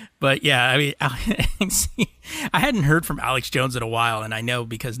 But yeah, I mean, I hadn't heard from Alex Jones in a while, and I know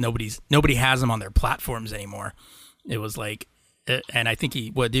because nobody has him on their platforms anymore. It was like, and I think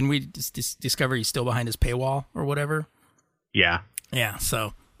didn't we discover he's still behind his paywall or whatever? Yeah. Yeah.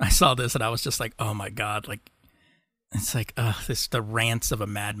 So I saw this and I was just like, oh my God, like, it's like, the rants of a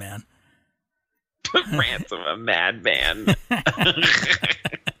madman. The rants of a madman.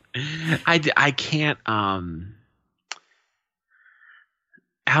 I can't,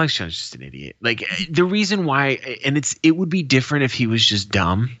 Alex Jones is just an idiot. Like the reason why, and it would be different if he was just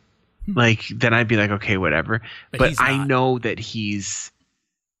dumb. Like then I'd be like, okay, whatever. But I know that he's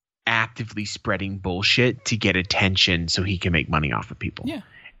actively spreading bullshit to get attention so he can make money off of people. Yeah.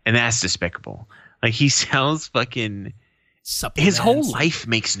 And that's despicable. Like he sells fucking supplements. His whole life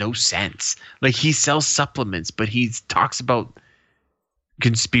makes no sense. Like he sells supplements, but he talks about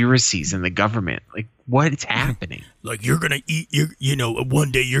conspiracies in the government. Like what's happening? Like you're gonna eat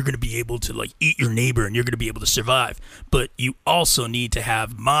one day you're gonna be able to like eat your neighbor and you're gonna be able to survive, but you also need to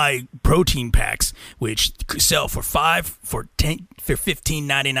have my protein packs, which sell for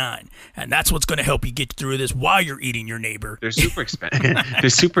 $15.99, and that's what's gonna help you get through this while you're eating your neighbor. They're super expensive. They're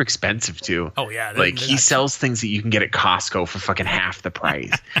super expensive too. Oh yeah, like he sells things that you can get at Costco for fucking half the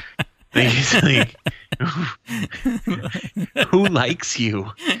price. Like, who likes you?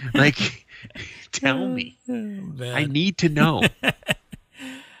 Like, tell me. I need to know.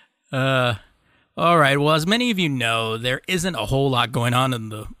 All right. Well, as many of you know, there isn't a whole lot going on in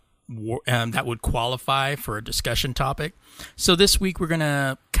the war that would qualify for a discussion topic. So this week we're going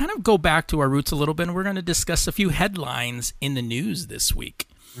to kind of go back to our roots a little bit, and we're going to discuss a few headlines in the news this week.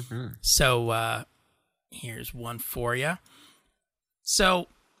 Mm-hmm. So here's one for you. So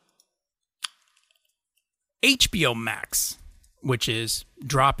HBO Max, which is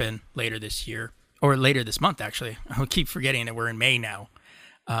dropping later this year, or later this month, actually. I keep forgetting that we're in May now.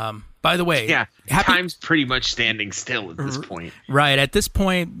 By the way, yeah, time's pretty much standing still at this point. Right. At this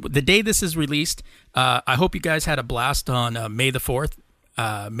point, the day this is released, I hope you guys had a blast on May the 4th.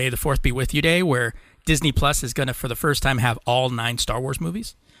 May the 4th be with you day, where Disney Plus is going to, for the first time, have all 9 Star Wars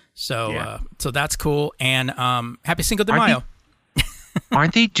movies. So, so that's cool. And happy Cinco de Mayo.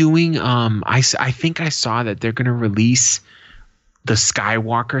 Aren't they doing I think I saw that they're going to release the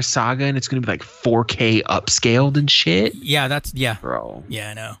Skywalker saga and it's going to be like 4K upscaled and shit? Yeah, bro. Yeah,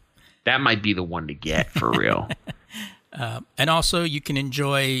 I know. That might be the one to get for real. And also you can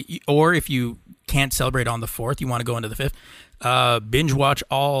enjoy, or if you can't celebrate on the 4th, you want to go into the 5th, binge watch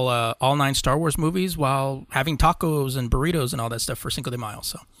all 9 Star Wars movies while having tacos and burritos and all that stuff for Cinco de Mayo.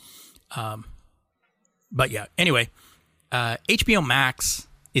 So, but yeah, anyway, HBO Max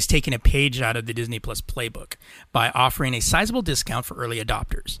is taking a page out of the Disney Plus playbook by offering a sizable discount for early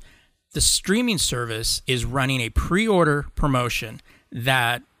adopters. The streaming service is running a pre-order promotion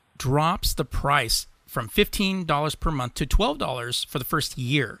that drops the price from $15 per month to $12 for the first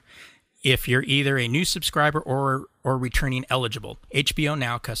year if you're either a new subscriber or returning eligible HBO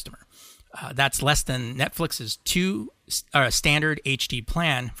Now customer. That's less than Netflix's standard HD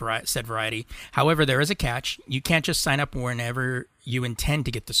plan, said Variety. However, there is a catch. You can't just sign up whenever you intend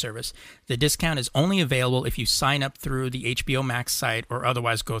to get the service. The discount is only available if you sign up through the HBO Max site or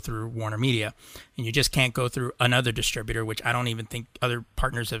otherwise go through Warner Media. And you just can't go through another distributor, which I don't even think other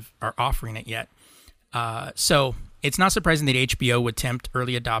partners are offering it yet. So it's not surprising that HBO would tempt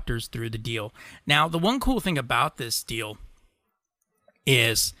early adopters through the deal. Now, the one cool thing about this deal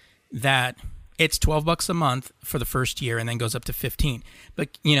is that it's $12 a month for the first year and then goes up to 15.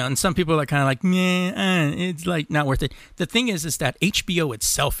 But, and some people are kind of like, meh, it's like not worth it. The thing is that HBO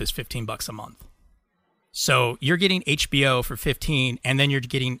itself is $15 a month. So you're getting HBO for 15 and then you're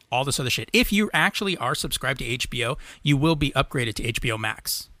getting all this other shit. If you actually are subscribed to HBO, you will be upgraded to HBO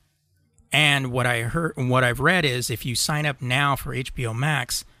Max. And what I've read is if you sign up now for HBO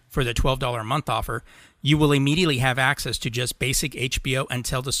Max for the $12 a month offer, you will immediately have access to just basic HBO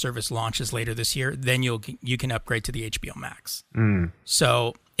until the service launches later this year. Then you can upgrade to the HBO Max.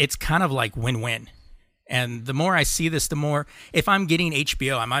 So it's kind of like win-win. And the more I see this, the more, if I'm getting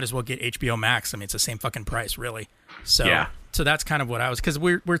HBO, I might as well get HBO Max. I mean, it's the same fucking price, really. So, yeah. So that's kind of what I was, because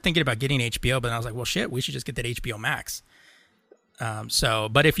we're thinking about getting HBO, but I was like, well, shit, we should just get that HBO Max.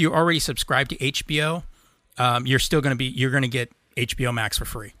 But if you already subscribe to HBO, you're going to get HBO Max for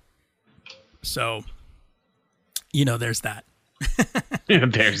free. So, there's that.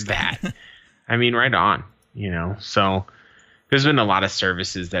 There's that. I mean, right on, so there's been a lot of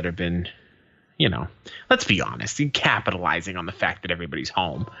services that have been, let's be honest, capitalizing on the fact that everybody's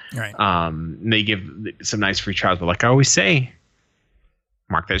home. Right. They give some nice free trials, but like I always say,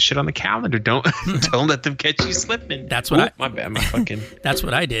 mark that shit on the calendar. Don't let them catch you slipping. That's what my bad. My fucking. That's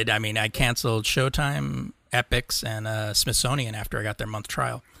what I did. I mean, I canceled Showtime, Epix, and Smithsonian after I got their month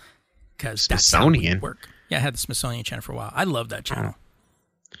trial because that's how we work. Yeah, I had the Smithsonian channel for a while. I love that channel.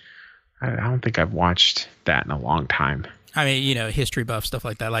 I don't think I've watched that in a long time. I mean, history buff stuff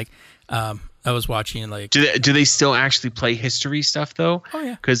like that. Like, I was watching like. Do they still actually play history stuff though? Oh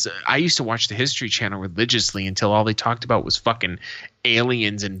yeah. Because I used to watch the History Channel religiously until all they talked about was fucking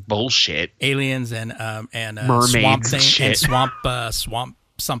aliens and bullshit. Aliens and mermaids swamp thing, shit. and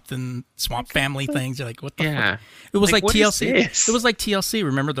swamp family things. You're like, what the fuck? It was like TLC. It was like TLC.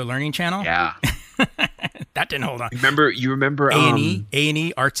 Remember the Learning Channel? Yeah. That didn't hold on. You remember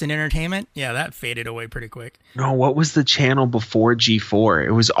A&E, Arts and Entertainment? Yeah, that faded away pretty quick. No, what was the channel before G4?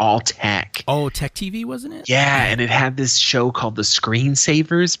 It was all tech. Oh, Tech TV, wasn't it? Yeah, and it had this show called The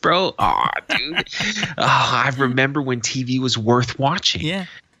Screensavers, bro. Oh, dude. I remember when TV was worth watching. Yeah.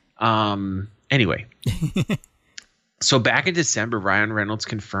 Anyway. So back in December, Ryan Reynolds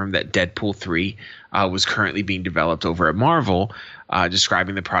confirmed that Deadpool 3 was currently being developed over at Marvel,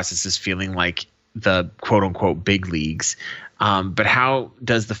 describing the process as feeling like the quote-unquote big leagues. But how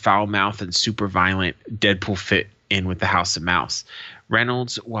does the foul-mouthed and super violent Deadpool fit in with the House of Mouse?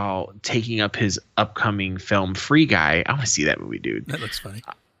 Reynolds, while taking up his upcoming film Free Guy, I want to see that movie, dude. That looks funny.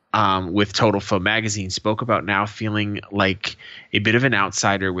 With Total Film Magazine, spoke about now feeling like a bit of an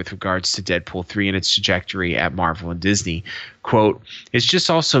outsider with regards to Deadpool 3 and its trajectory at Marvel and Disney. Quote, it's just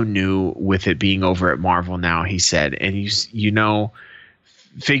also new with it being over at Marvel now, he said. And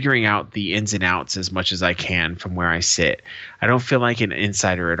figuring out the ins and outs as much as I can from where I sit. I don't feel like an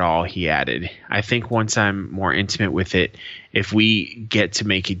insider at all, he added. I think once I'm more intimate with it, if we get to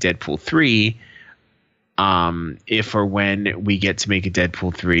make a Deadpool 3, if or when we get to make a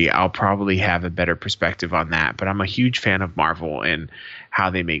Deadpool 3, I'll probably have a better perspective on that. But I'm a huge fan of Marvel and how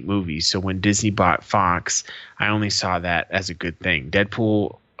they make movies. So when Disney bought Fox, I only saw that as a good thing.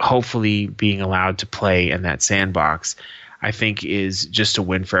 Deadpool hopefully being allowed to play in that sandbox, I think is just a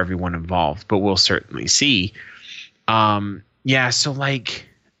win for everyone involved, but we'll certainly see. So like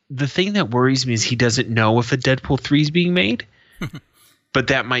the thing that worries me is he doesn't know if a Deadpool 3 is being made, but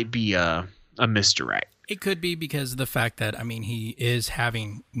that might be a misdirect. It could be because of the fact that, I mean, he is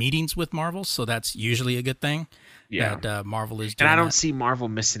having meetings with Marvel, so that's usually a good thing. Yeah. That Marvel is doing. And I don't see Marvel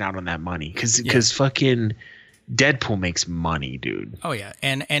missing out on that money because fucking Deadpool makes money, dude. Oh, yeah.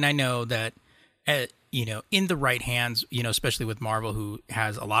 And I know that, in the right hands, especially with Marvel, who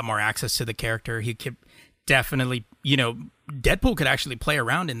has a lot more access to the character, he could definitely, Deadpool could actually play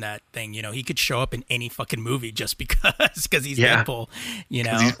around in that thing. He could show up in any fucking movie just because he's Deadpool.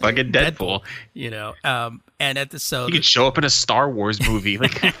 Because he's fucking Deadpool. And at the he could show up in a Star Wars movie.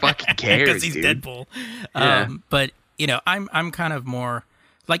 Like, who fucking cares? Because he's dude. Deadpool. Yeah. But I'm kind of more.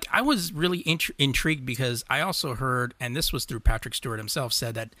 Like, I was really intrigued because I also heard, and this was through Patrick Stewart himself,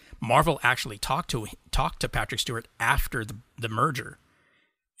 said that Marvel actually talked to Patrick Stewart after the merger,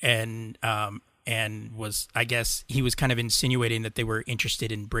 and was, I guess, he was kind of insinuating that they were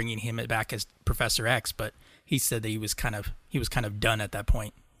interested in bringing him back as Professor X, but he said that he was kind of done at that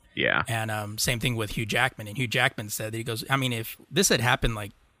point. Yeah. And same thing with Hugh Jackman, and Hugh Jackman said that he goes, I mean, if this had happened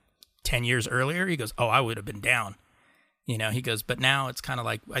like 10 years earlier, he goes, oh, I would have been down. He goes, but now it's kind of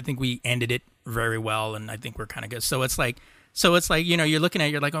like, I think we ended it very well, and I think we're kind of good. So it's like, you're looking at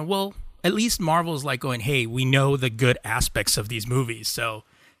it, you're like, oh, well, at least Marvel's like going, hey, we know the good aspects of these movies. So,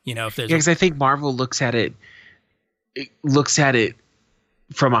 if there's because I think Marvel looks at it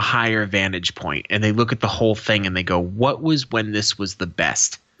from a higher vantage point, and they look at the whole thing and they go, what was when this was the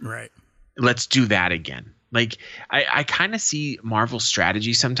best? Right. Let's do that again. Like I kind of see Marvel's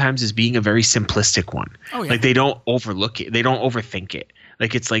strategy sometimes as being a very simplistic one. Oh, yeah. Like they don't overlook it. They don't overthink it.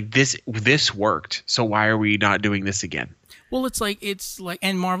 Like it's like this worked. So why are we not doing this again? Well, it's like,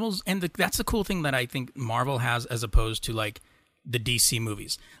 and Marvel's, and that's the cool thing that I think Marvel has as opposed to like the DC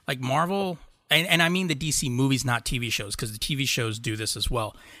movies. Like Marvel, and I mean the DC movies, not TV shows, because the TV shows do this as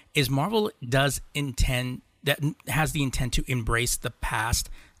well, is Marvel has the intent to embrace the past,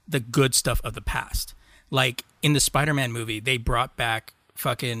 the good stuff of the past. Like in the Spider-Man movie, they brought back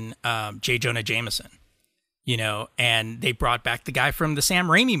fucking J. Jonah Jameson, and they brought back the guy from the Sam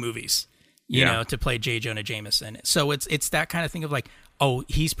Raimi movies, you know, to play J. Jonah Jameson. So it's that kind of thing of like, oh,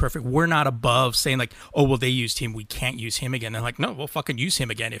 he's perfect. We're not above saying like, oh, well, they used him, we can't use him again. They're like, no, we'll fucking use him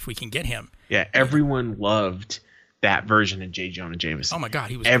again if we can get him. Yeah, everyone loved that version of J. Jonah Jameson. Oh my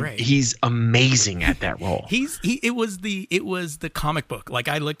God, he was great. He's amazing at that role. It was the comic book. Like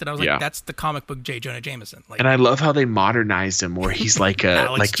I looked at it, I was like, that's the comic book J. Jonah Jameson. Like, and I love how they modernized him where he's like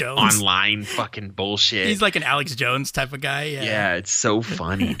a like Jones. Online fucking bullshit. He's like an Alex Jones type of guy. Yeah, it's so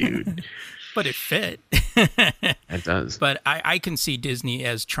funny, dude. But it fit. It does. But I can see Disney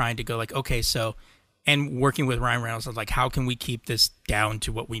as trying to go like, okay, so, and working with Ryan Reynolds, like, how can we keep this down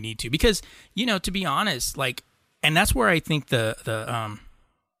to what we need to? Because, to be honest, like, and that's where I think what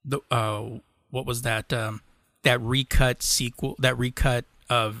was that recut sequel, that recut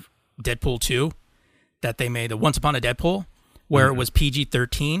of Deadpool 2 that they made, the Once Upon a Deadpool, where it was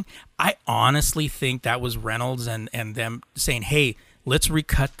PG-13. I honestly think that was Reynolds and them saying, hey, let's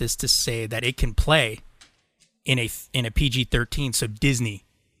recut this to say that it can play in a PG-13 so Disney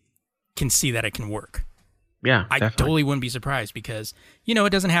can see that it can work. Yeah, I totally wouldn't be surprised because,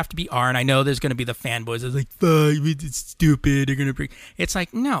 it doesn't have to be R, and I know there's going to be the fanboys that's like, it's stupid, they're going to it's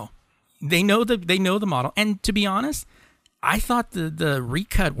like, no. They know the model. And to be honest, I thought the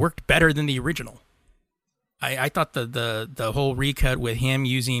recut worked better than the original. I thought the whole recut with him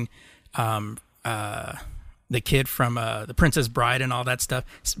using the kid from The Princess Bride and all that stuff,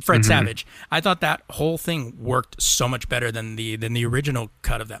 Fred Savage. I thought that whole thing worked so much better than the original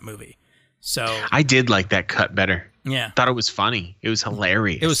cut of that movie. So I did like that cut better. Yeah. Thought it was funny. It was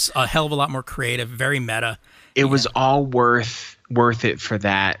hilarious. It was a hell of a lot more creative, very meta. It was all worth it for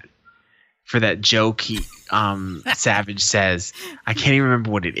that joke Savage says. I can't even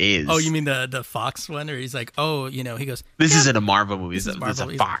remember what it is. Oh, you mean the Fox one? Or he's like, oh, he goes, this isn't a Marvel movie. This is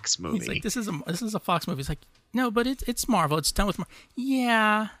a Fox movie. He's like, this is a Fox movie. He's like, no, but it's Marvel. It's done with Marvel.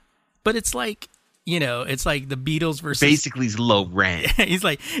 Yeah, but it's like, it's like the Beatles versus... Basically, it's low rent. He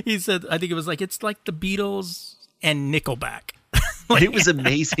said, I think it was like, it's like the Beatles and Nickelback. Like, it was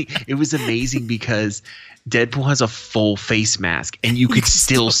amazing. It was amazing because Deadpool has a full face mask and you could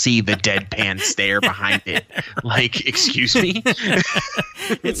still see the deadpan stare behind it. Like, excuse me?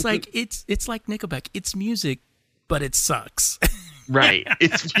 It's like Nickelback. It's music, but it sucks. Right.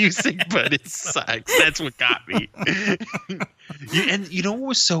 It's music, but it sucks. That's what got me. And you know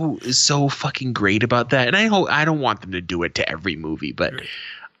what was so fucking great about that? And I don't want them to do it to every movie, but right.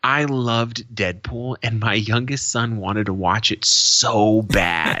 I loved Deadpool, and my youngest son wanted to watch it so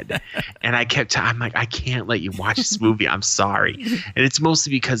bad. And I kept I'm like, I can't let you watch this movie. I'm sorry. And it's mostly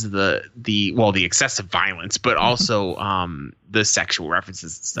because of the excessive violence, but also the sexual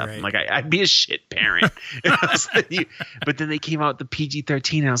references and stuff. Right. I'm like, I'd be a shit parent. But then they came out with the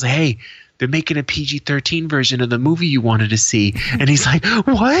PG-13, and I was like, hey, they're making a PG-13 version of the movie you wanted to see. And he's like,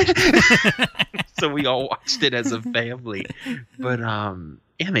 what? So we all watched it as a family. But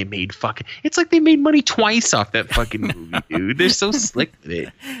and they made it's like they made money twice off that fucking movie, dude. They're so slick with it.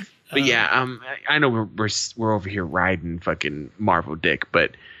 But yeah, I know we're over here riding fucking Marvel dick,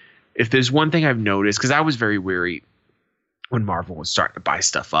 but if there's one thing I've noticed, because I was very weary when Marvel was starting to buy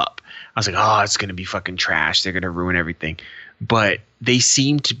stuff up. I was like, oh, it's gonna be fucking trash. They're gonna ruin everything. But they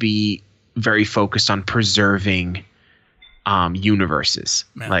seem to be very focused on preserving universes.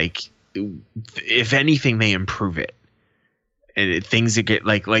 Man. Like, if anything, they improve it. And things that get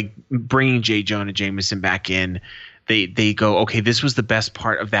like bringing J. Jonah Jameson back in, they go, okay, this was the best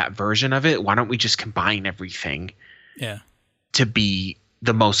part of that version of it. Why don't we just combine everything? Yeah. To be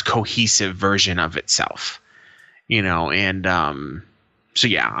the most cohesive version of itself, And so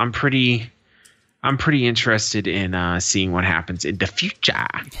yeah, I'm pretty interested in seeing what happens in the future.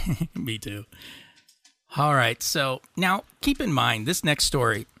 Me too. All right, so now keep in mind this next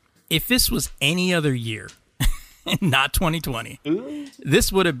story. If this was any other year. Not 2020.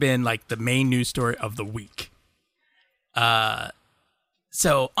 This would have been like the main news story of the week.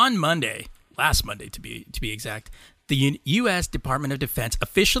 So on Monday, last Monday to be exact, the U.S. Department of Defense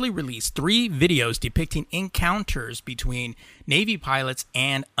officially released 3 videos depicting encounters between Navy pilots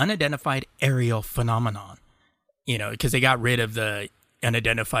and unidentified aerial phenomenon. You know, because they got rid of the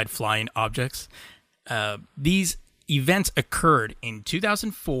unidentified flying objects. These events occurred in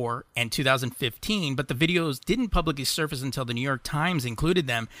 2004 and 2015, but the videos didn't publicly surface until the New York Times included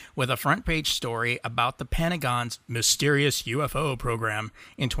them with a front page story about the Pentagon's mysterious UFO program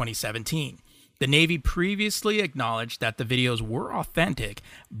in 2017. The Navy previously acknowledged that the videos were authentic,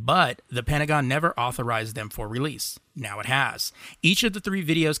 but the Pentagon never authorized them for release. Now it has. Each of the 3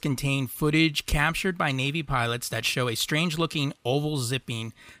 videos contain footage captured by Navy pilots that show a strange-looking oval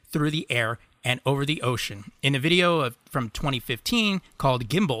zipping through the air and over the ocean. In a video from 2015 called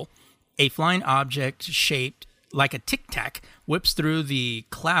Gimbal, a flying object shaped like a tic-tac whips through the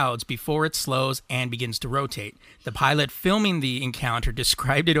clouds before it slows and begins to rotate. The pilot filming the encounter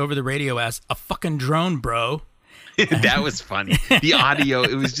described it over the radio as a fucking drone, bro. That was funny. The audio,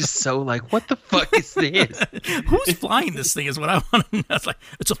 it was just so like, what the fuck is this? Who's flying this thing is what I want to know. It's like,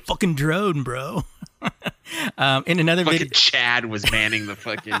 it's a fucking drone, bro. In another fucking video, Chad was manning the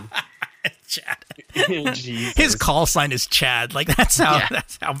fucking... Chad. Jesus. His call sign is Chad. Like that's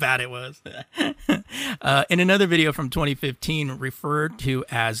how bad it was. In another video from 2015 referred to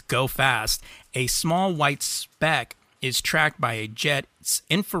as Go Fast, a small white speck is tracked by a jet's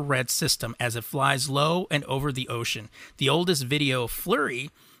infrared system as it flies low and over the ocean. The oldest video,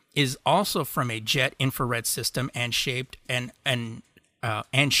 Flurry, is also from a jet infrared system and shaped and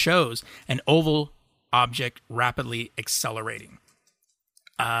shows an oval object rapidly accelerating.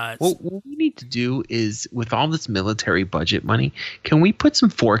 What we need to do is, with all this military budget money, can we put some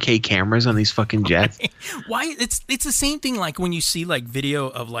 4K cameras on these fucking jets? Why? It's the same thing like when you see like video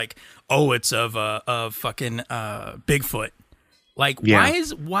of like, oh, it's of fucking Bigfoot. Like,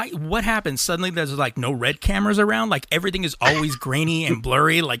 why, what happens? Suddenly there's like no red cameras around. Like everything is always grainy and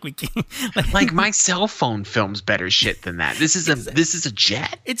blurry. Like we can't, like my cell phone films better shit than that. This is a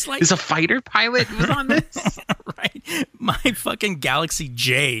jet. It's like, there's a fighter pilot who's on this. Right. My fucking Galaxy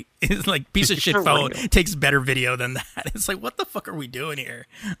J is like piece of shit phone takes better video than that. It's like, what the fuck are we doing here?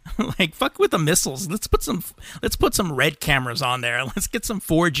 Like, fuck with the missiles. Let's put some red cameras on there. Let's get some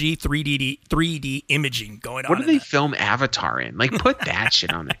 4G 3D imaging going on. What do they film Avatar in? Like, put that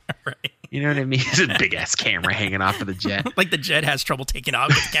shit on there. Right. You know what I mean? It's a big ass camera hanging off of the jet. Like the jet has trouble taking off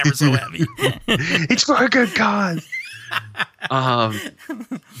because the camera's so heavy. It's for a good cause.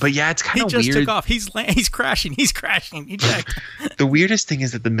 But yeah, it's kind of weird. He just took off. He's crashing. Eject. The weirdest thing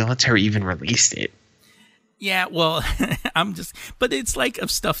is that the military even released it. Yeah, well, but it's like of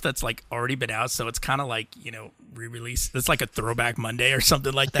stuff that's like already been out, so it's kind of like, you know, re-release. It's like a throwback Monday or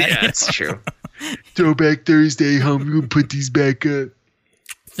something like that. Yeah, that's true. Throwback Thursday, home. We'll put these back up.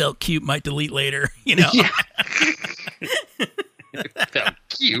 Felt cute, might delete later, you know. Yeah. Felt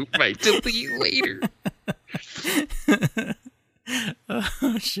cute, might delete later.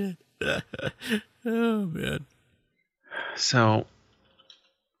 Oh shit. Oh man. So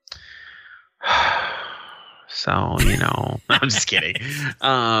you know, I'm just kidding.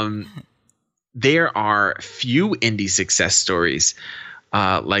 There are few indie success stories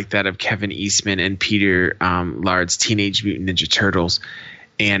like that of Kevin Eastman and Peter Lard's Teenage Mutant Ninja Turtles.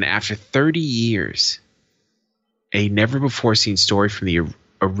 And after 30 years, a never-before-seen story from the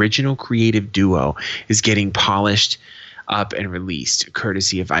original creative duo is getting polished up and released,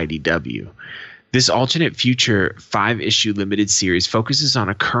 courtesy of IDW. This alternate future 5-issue limited series focuses on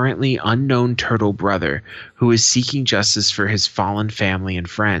a currently unknown turtle brother who is seeking justice for his fallen family and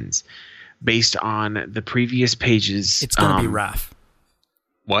friends. Based on the previous pages... It's going to be Raph.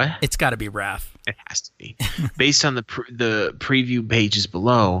 What? It's got to be Raph. It has to be. Based on the preview pages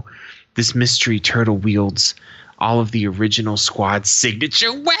below, this mystery turtle wields all of the original squad's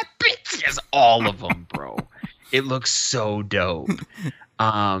signature weapons. Yes, all of them, bro. It looks so dope.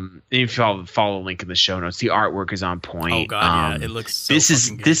 If you follow the link in the show notes, the artwork is on point. Oh god, yeah, it looks so this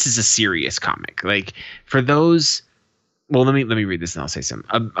is a serious comic. Like for those, well, let me read this and I'll say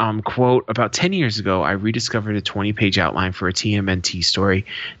something. Quote: about 10 years ago, I rediscovered a 20-page outline for a TMNT story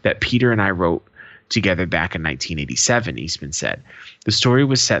that Peter and I wrote together back in 1987, Eastman said. The story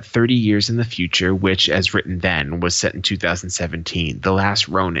was set 30 years in the future, which, as written then, was set in 2017. The Last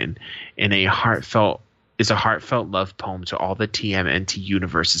Ronin, is a heartfelt love poem to all the TMNT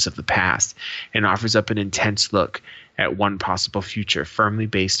universes of the past, and offers up an intense look at one possible future, firmly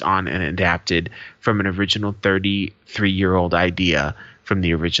based on and adapted from an original 33-year-old idea from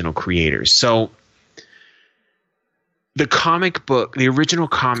the original creators. So the comic book, the original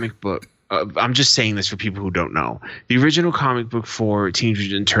comic book, I'm just saying this for people who don't know. The original comic book for Teenage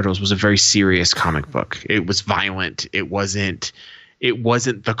Mutant Ninja Turtles was a very serious comic book. It was violent. It wasn't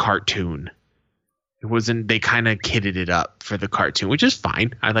the cartoon. It wasn't. They kind of kidded it up for the cartoon, which is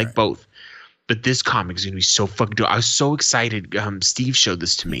fine. I like both. But this comic is going to be so fucking dope. I was so excited. Steve showed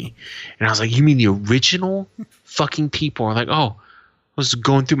this to me. And I was like, you mean the original fucking people are like, oh, I was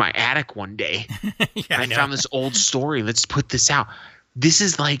going through my attic one day. I found this old story. Let's put this out. This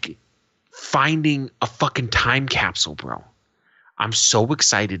is like finding a fucking time capsule, bro. I'm so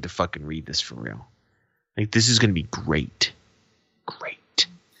excited to fucking read this for real. Like, this is going to be great. Great.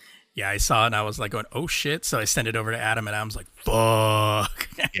 Yeah, I saw it and I was like going, oh shit. So I sent it over to Adam and Adam's like, fuck.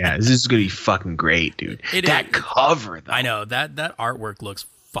 Yeah, this is going to be fucking great, dude. That cover, though. I know. That artwork looks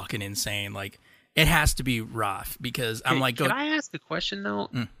fucking insane. Like, it has to be rough because I'm like... Can I ask a question, though?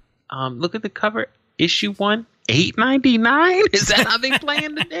 Look at the cover. Issue 1, $8.99? Is that how they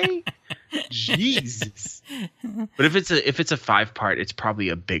playing today? Jesus. But if it's a 5-part, it's probably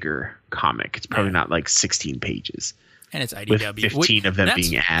a bigger comic. It's probably not like 16 pages. And it's IDW. With 15 of them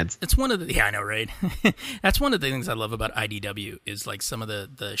being ads. It's one of the... Yeah, I know, right? That's one of the things I love about IDW is like some of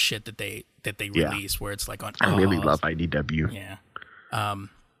the shit that they release where it's like on... I really love IDW. Yeah.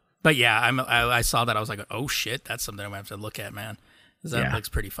 But yeah, I saw that. I was like, oh shit, that's something I'm going to have to look at, man. That looks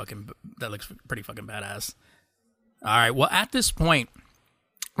pretty fucking badass. All right. Well, at this point,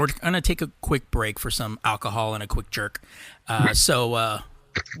 we're going to take a quick break for some alcohol and a quick jerk. So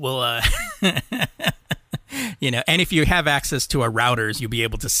we'll... You know, and if you have access to our routers, you'll be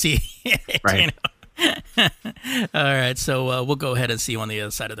able to see it. Right. You know? All right, so we'll go ahead and see you on the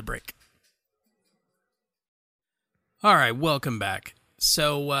other side of the break. All right, welcome back.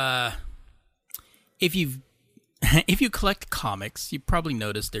 So, if you collect comics, you probably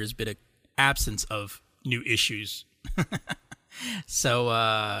noticed there's been an absence of new issues.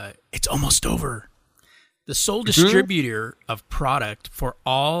 So it's almost over. The sole distributor of product for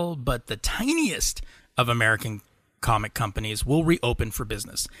all but the tiniest of American comic companies will reopen for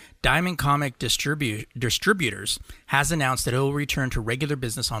business. Diamond Comic Distributors has announced that it will return to regular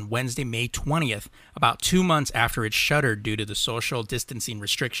business on Wednesday, May 20th, about 2 months after it shuttered due to the social distancing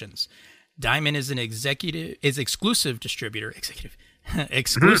restrictions. Diamond is an exclusive distributor,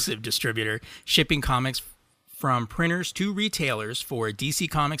 shipping comics from printers to retailers for DC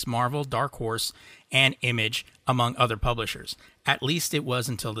Comics, Marvel, Dark Horse, and Image, among other publishers. At least it was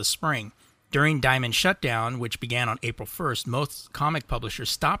until this spring. During Diamond shutdown, which began on April 1st, most comic publishers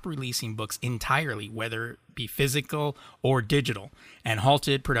stopped releasing books entirely, whether it be physical or digital, and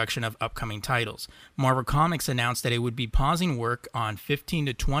halted production of upcoming titles. Marvel Comics announced that it would be pausing work on 15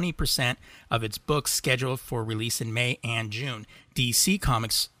 to 20% of its books scheduled for release in May and June. DC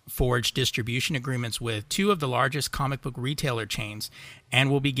Comics forged distribution agreements with 2 of the largest comic book retailer chains and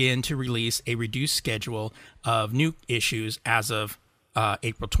will begin to release a reduced schedule of new issues as of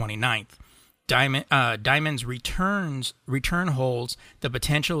April 29th. Diamond's return holds the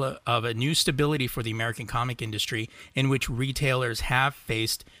potential of a new stability for the American comic industry, in which retailers have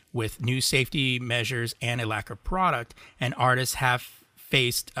faced with new safety measures and a lack of product, and artists have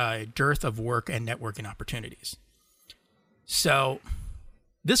faced a dearth of work and networking opportunities. So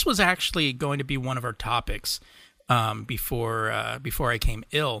this was actually going to be one of our topics before I came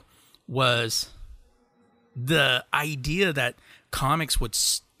ill, was the idea that comics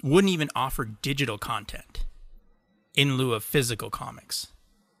wouldn't even offer digital content in lieu of physical comics.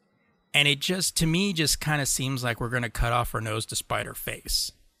 And it just, to me, just kind of seems like we're going to cut off our nose to spite our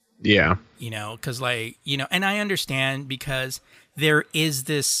face. Yeah. You know, because like, you know, and I understand because there is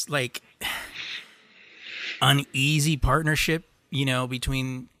this like uneasy partnership, you know,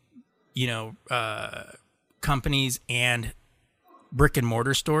 between, you know, companies and brick and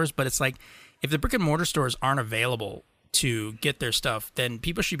mortar stores. But it's like, if the brick and mortar stores aren't available to get their stuff, then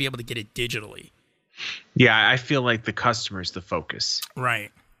people should be able to get it digitally. Yeah, I feel like the customer's the focus. Right.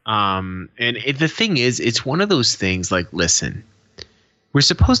 And the thing is, it's one of those things like, listen, we're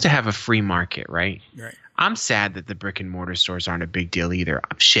supposed to have a free market, right? Right. I'm sad that the brick and mortar stores aren't a big deal either.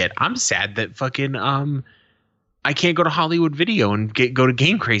 I'm sad that fucking I can't go to Hollywood Video and go to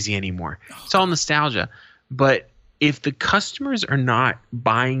Game Crazy anymore. It's all nostalgia. But if the customers are not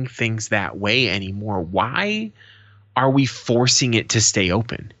buying things that way anymore, why are we forcing it to stay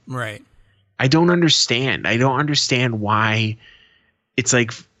open? Right. I don't understand. I don't understand why it's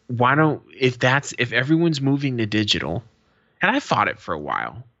like, if everyone's moving to digital, and I fought it for a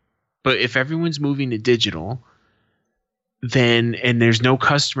while, but if everyone's moving to digital, then, and there's no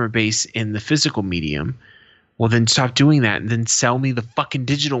customer base in the physical medium, well, then stop doing that and then sell me the fucking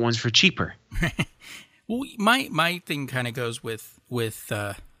digital ones for cheaper. Well, my thing kind of goes with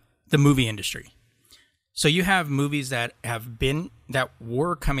the movie industry. So you have movies that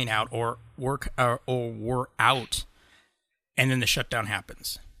were coming out or were out, and then the shutdown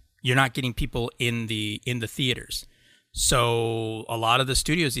happens. You're not getting people in the theaters. So a lot of the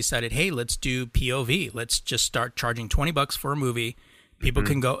studios decided, hey, let's do POV. Let's just start charging $20 for a movie. People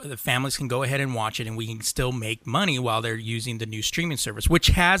can go, the families can go ahead and watch it, and we can still make money while they're using the new streaming service, which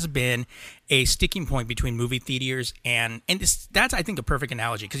has been a sticking point between movie theaters and that's, I think, a perfect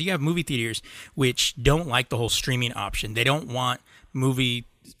analogy, because you have movie theaters which don't like the whole streaming option. They don't want movie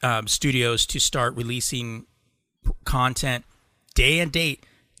studios to start releasing content day and date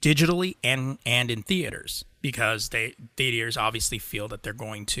digitally and in theaters, because theaters obviously feel that they're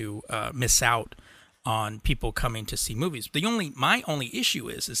going to miss out on people coming to see movies. My only issue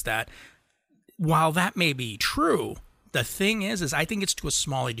is that while that may be true, the thing is I think it's to a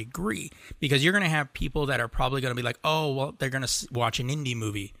smaller degree, because you're going to have people that are probably going to be like, oh, well, they're going to watch an indie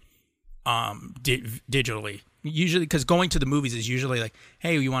movie digitally. Usually, because going to the movies is usually like,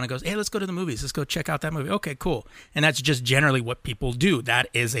 hey, you want to go? Hey, let's go to the movies. Let's go check out that movie. Okay, cool. And that's just generally what people do. That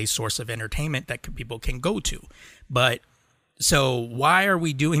is a source of entertainment that people can go to. But so why are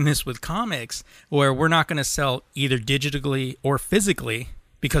we doing this with comics, where we're not going to sell either digitally or physically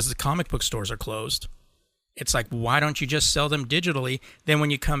because the comic book stores are closed? It's like, why don't you just sell them digitally? Then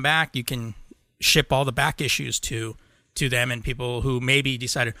when you come back, you can ship all the back issues to them, and people who maybe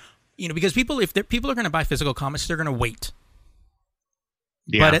decided, because if people are going to buy physical comics, they're going to wait.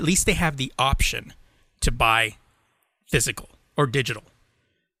 Yeah. But at least they have the option to buy physical or digital.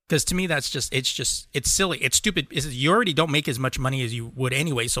 Because to me, it's silly. It's stupid. You already don't make as much money as you would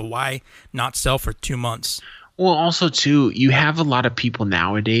anyway, so why not sell for 2 months? Well, also, too, you have a lot of people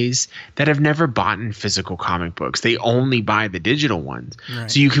nowadays that have never bought in physical comic books. They only buy the digital ones. Right.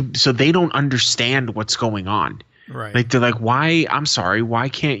 So they don't understand what's going on. Right. Like, they're like, why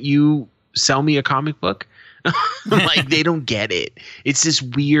can't you sell me a comic book? Like, they don't get it. It's this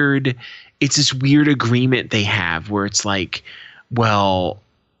weird agreement they have where it's like, well,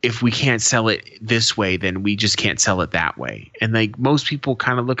 if we can't sell it this way, then we just can't sell it that way. And like, most people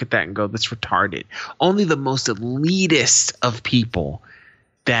kind of look at that and go, that's retarded. Only the most elitist of people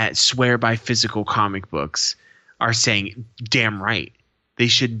that swear by physical comic books are saying, damn right, they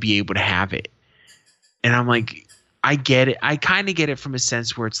should be able to have it. And I'm like, I get it. I kind of get it from a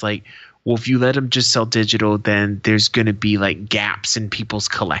sense where it's like, well, if you let them just sell digital, then there's going to be like gaps in people's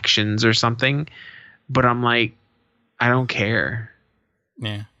collections or something. But I'm like, I don't care.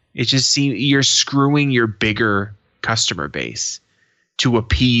 Yeah. It just seems you're screwing your bigger customer base to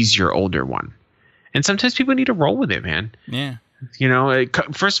appease your older one. And sometimes people need to roll with it, man. Yeah.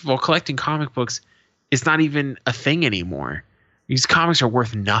 First of all, collecting comic books is not even a thing anymore. These comics are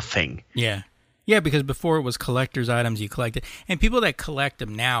worth nothing. Yeah. Yeah, because before it was collector's items you collected. And people that collect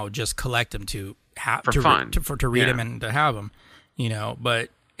them now just collect them to have for fun. To read them and to have them, But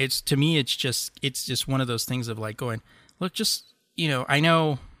to me, it's just one of those things of like going, look, just, I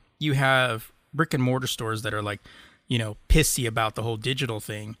know you have brick and mortar stores that are like, pissy about the whole digital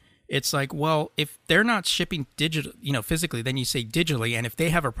thing. It's like, well, if they're not shipping digital, physically, then you say digitally. And if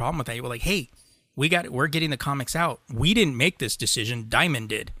they have a problem with that, you're like, hey, we're getting the comics out. We didn't make this decision. Diamond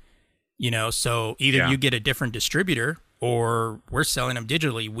did. So either you get a different distributor or we're selling them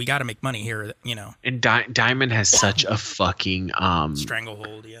digitally. We got to make money here, And Diamond has such a fucking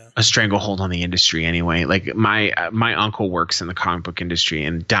stranglehold, a stranglehold on the industry anyway. Like my uncle works in the comic book industry,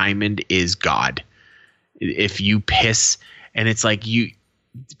 and Diamond is God. If you piss, and it's like the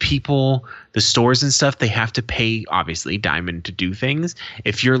stores and stuff, they have to pay obviously Diamond to do things.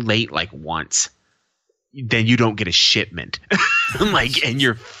 If you're late like once, then you don't get a shipment. And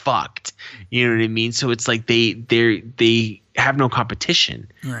you're fucked. You know what I mean? So it's like they have no competition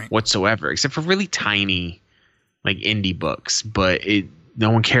whatsoever, except for really tiny like indie books, but no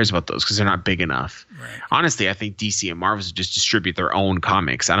one cares about those because they're not big enough. Right. Honestly, I think DC and Marvel just distribute their own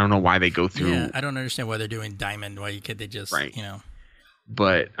comics. I don't know why they go through. Yeah, I don't understand why they're doing Diamond. Why can't they just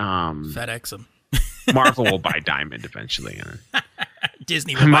But FedEx them. Marvel will buy Diamond eventually.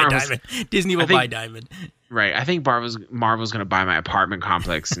 Disney will buy Diamond. Disney will buy Diamond. Right. I think Marvel's going to buy my apartment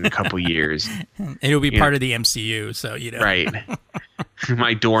complex in a couple years. It'll be part of the MCU, so Right.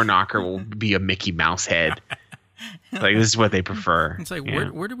 My door knocker will be a Mickey Mouse head. Like, this is what they prefer. It's like,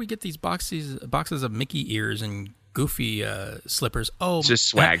 where do we get these boxes of Mickey ears and Goofy slippers? Oh, it's just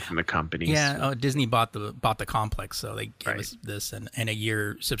swag from the companies. Yeah. Disney bought the complex, so they gave us this and a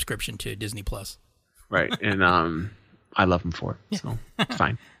year subscription to Disney Plus. Right. And I love them for it. So it's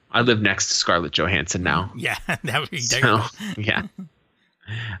fine. I live next to Scarlett Johansson now. Yeah, that would be terrible. So, yeah.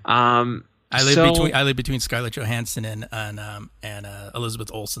 I live between Scarlett Johansson and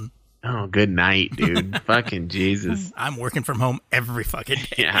Elizabeth Olsen. Oh, good night, dude. Fucking Jesus. I'm working from home every fucking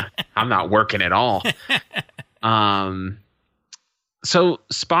day. Yeah, I'm not working at all. So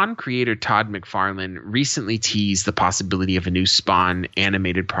Spawn creator Todd McFarlane recently teased the possibility of a new Spawn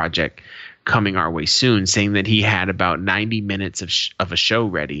animated project coming our way soon, saying that he had about 90 minutes of a show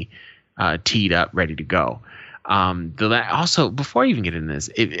ready, teed up, ready to go. Also, before I even get into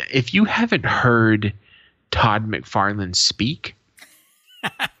this, if you haven't heard Todd McFarlane speak,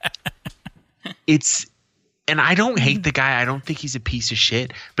 and I don't hate the guy. I don't think he's a piece of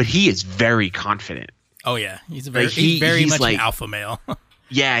shit, but he is very confident. Oh yeah, he's very much like, an alpha male.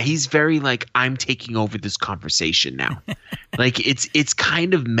 Yeah, he's very like, I'm taking over this conversation now. Like it's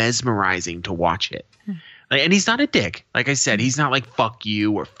kind of mesmerizing to watch it. Like, and he's not a dick. Like I said, he's not like fuck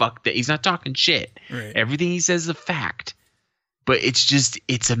you or fuck that. He's not talking shit. Right. Everything he says is a fact. But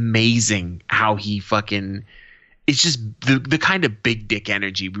it's amazing how he fucking. It's just the kind of big dick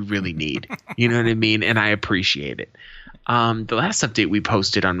energy we really need. You know what I mean? And I appreciate it. The last update we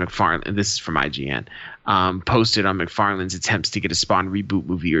posted on McFarlane, this is from IGN, posted on McFarlane's attempts to get a Spawn reboot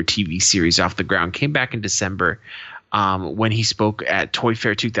movie or TV series off the ground came back in December when he spoke at Toy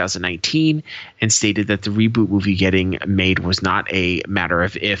Fair 2019 and stated that the reboot movie getting made was not a matter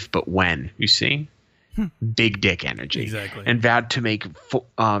of if, but when. You see? Big dick energy. Exactly. And vowed to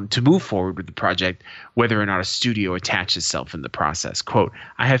move forward with the project whether or not a studio attached itself in the process. Quote,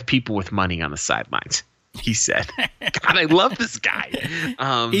 I have people with money on the sidelines, he said. God, I love this guy.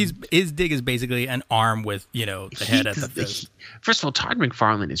 His dick is basically an arm with, the head at the fist. First of all, Todd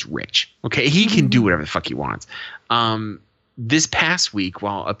McFarlane is rich. Okay, he can do whatever the fuck he wants. This past week,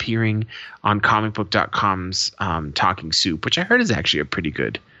 while appearing on comicbook.com's Talking Soup, which I heard is actually a pretty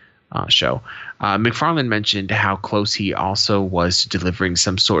good show, McFarlane mentioned how close he also was to delivering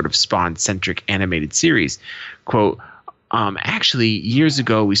some sort of Spawn-centric animated series. Quote, actually, years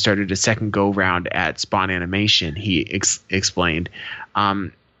ago, we started a second go-round at Spawn Animation, he explained.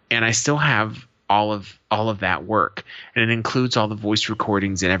 And I still have all of that work. And it includes all the voice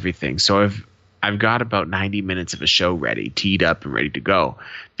recordings and everything. So I've got about 90 minutes of a show ready, teed up and ready to go.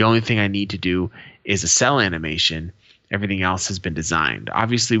 The only thing I need to do is a cell animation. Everything else has been designed.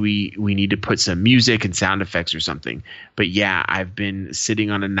 Obviously, we need to put some music and sound effects or something. But yeah, I've been sitting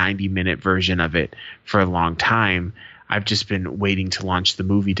on a 90-minute version of it for a long time. I've just been waiting to launch the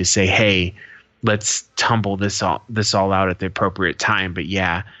movie to say, hey, let's tumble this all out at the appropriate time. But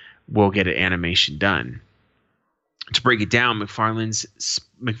yeah, we'll get an animation done. To break it down,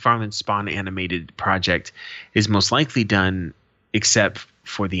 McFarlane's Spawn animated project is most likely done except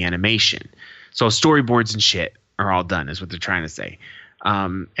for the animation. So storyboards and shit are all done, is what they're trying to say.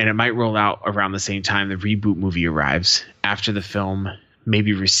 And it might roll out around the same time the reboot movie arrives, after the film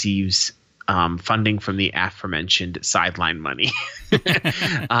maybe receives funding from the aforementioned sideline money.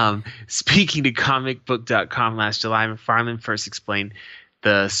 Speaking to comicbook.com last July, McFarlane first explained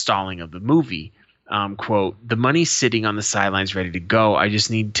the stalling of the movie. Quote, the money's sitting on the sidelines ready to go. I just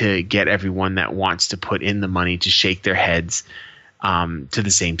need to get everyone that wants to put in the money to shake their heads to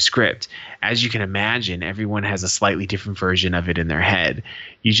the same script. As you can imagine, everyone has a slightly different version of it in their head.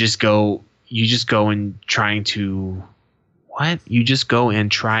 You just go and trying to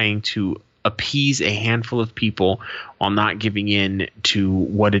appease a handful of people while not giving in to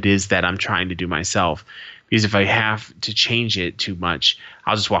what it is that I'm trying to do myself. Because if I have to change it too much,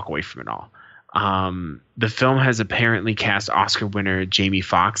 I'll just walk away from it all. The film has apparently cast Oscar winner Jamie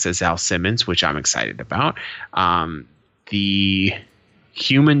Foxx as Al Simmons, which I'm excited about. The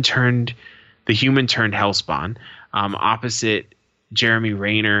human turned Hellspawn, opposite Jeremy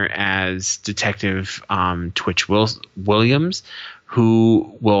Renner as Detective Twitch Williams,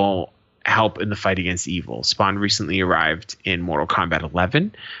 who will help in the fight against evil. Spawn recently arrived in Mortal Kombat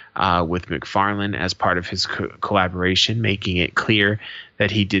 11 with McFarlane as part of his collaboration, making it clear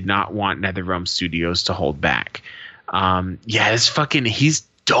that he did not want NetherRealm Studios to hold back. He's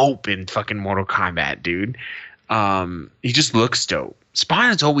dope in fucking Mortal Kombat, dude. He just looks dope.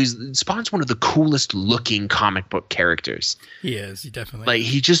 Spawn's one of the coolest looking comic book characters. He is. He definitely. Like,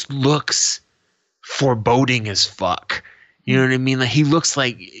 he just looks foreboding as fuck. You know what I mean? Like, he looks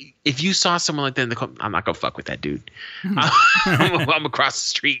like, if you saw someone like that in the I'm not gonna fuck with that dude. I'm across the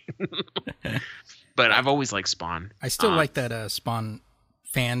street. But I've always liked Spawn. I still like that Spawn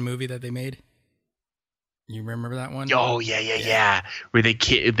fan movie that they made. You remember that one? Oh yeah. Where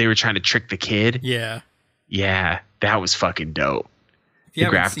they were trying to trick the kid. Yeah. Yeah, that was fucking dope. If you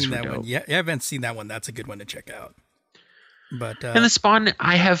haven't seen that one, you haven't seen that one, that's a good one to check out. But and the Spawn,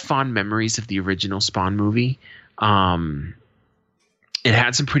 I have fond memories of the original Spawn movie. it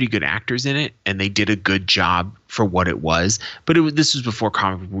had some pretty good actors in it, and they did a good job for what it was. But this was before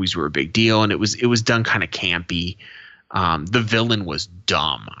comic book movies were a big deal, and it was done kind of campy. The villain was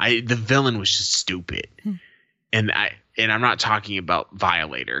dumb. The villain was just stupid, and I'm not talking about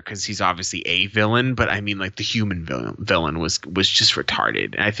Violator because he's obviously a villain, but I mean like the human villain was just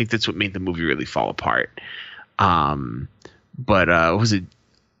retarded, and I think that's what made the movie really fall apart. But was it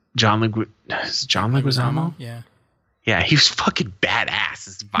John Leguizamo? Yeah. Yeah, he was fucking badass.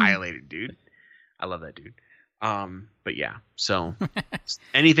 This Violator dude. I love that dude. But yeah, so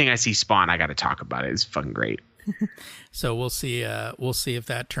anything I see Spawn, I got to talk about it. It's fucking great. So we'll see. We'll see if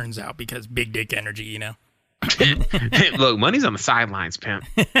that turns out because big dick energy, you know. Look, money's on the sidelines, pimp.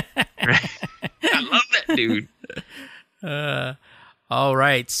 Right? I love that dude. All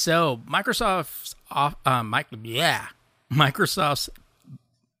right. So Microsoft's Microsoft's.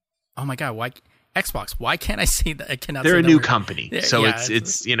 Oh my God! Why Xbox? Why can't I say that? I cannot. They're say a that new word. company, so Yeah,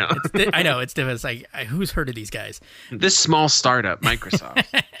 it's you know. I know it's different. It's like who's heard of these guys? This small startup, Microsoft.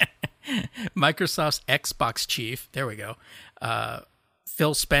 Microsoft's Xbox chief, there we go,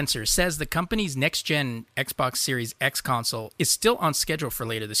 Phil Spencer, says the company's next-gen Xbox Series X console is still on schedule for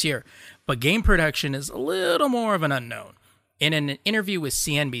later this year, but game production is a little more of an unknown. In an interview with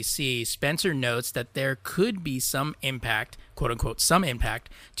CNBC, Spencer notes that there could be some impact, quote-unquote, some impact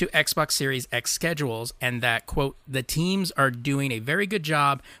to Xbox Series X schedules, and that, quote, the teams are doing a very good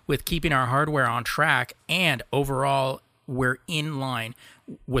job with keeping our hardware on track, and overall, we're in line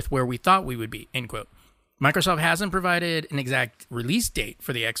with where we thought we would be, end quote. Microsoft hasn't provided an exact release date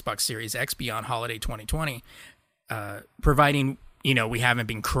for the Xbox Series X beyond holiday 2020, providing, you know, we haven't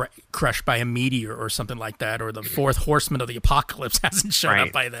been crushed by a meteor or something like that, or the fourth horseman of the apocalypse hasn't shown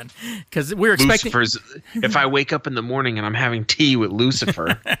up by then. Because we're expecting... if I wake up in the morning and I'm having tea with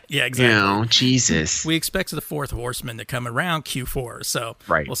Lucifer... yeah, exactly. You know, Jesus. We expect the fourth horseman to come around Q4, so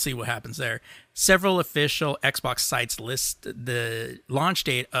we'll see what happens there. Several official Xbox sites list the launch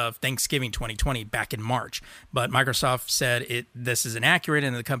date of Thanksgiving 2020 back in March, but Microsoft said this is inaccurate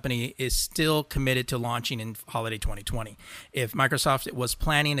and the company is still committed to launching in holiday 2020. If Microsoft was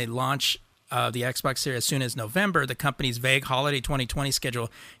planning a launch of the Xbox Series as soon as November, the company's vague holiday 2020 schedule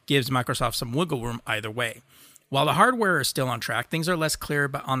gives Microsoft some wiggle room either way. While the hardware is still on track, things are less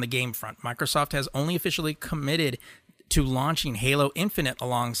clear on the game front. Microsoft has only officially committed to launching Halo Infinite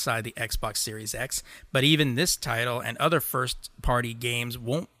alongside the Xbox Series X, but even this title and other first-party games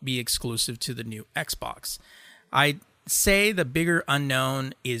won't be exclusive to the new Xbox. I'd say the bigger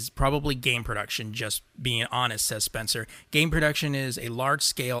unknown is probably game production, just being honest, says Spencer. Game production is a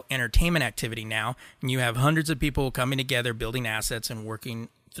large-scale entertainment activity now, and you have hundreds of people coming together, building assets, and working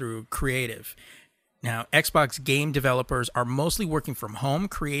through creative. Now, Xbox game developers are mostly working from home,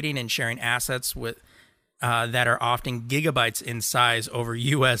 creating and sharing assets with that are often gigabytes in size over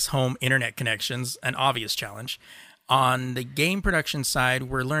U.S. home internet connections, an obvious challenge. On the game production side,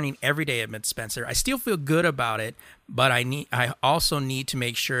 we're learning every day, admits Spencer. I still feel good about it, but I also need to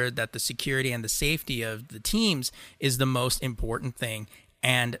make sure that the security and the safety of the teams is the most important thing,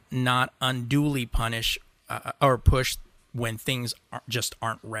 and not unduly punish or push when things just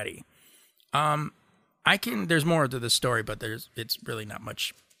aren't ready. There's more to the story, but it's really not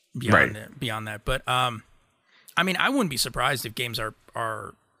much beyond that. But I mean, I wouldn't be surprised if games are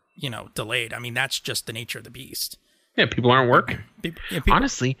delayed. I mean, that's just the nature of the beast. Yeah, people aren't working. People,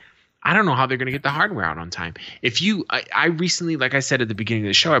 honestly, I don't know how they're going to get the hardware out on time. I recently, like I said at the beginning of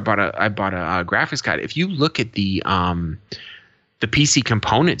the show, I bought a graphics card. If you look at the PC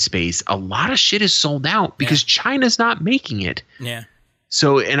component space, a lot of shit is sold out because China's not making it. Yeah.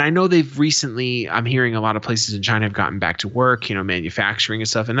 So, and I know I'm hearing a lot of places in China have gotten back to work, manufacturing and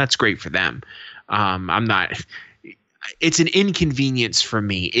stuff, and that's great for them. It's an inconvenience for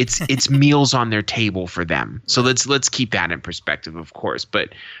me. It's meals on their table for them. So let's keep that in perspective, of course. But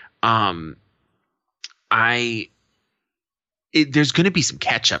there's going to be some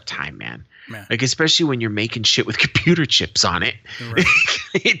catch up time, man. Yeah. Like, especially when you're making shit with computer chips on it, right.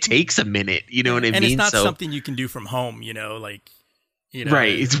 It takes a minute. You know what I mean? And it's not something you can do from home.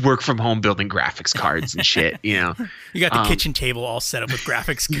 Right, it's work from home building graphics cards and shit. You got the kitchen table all set up with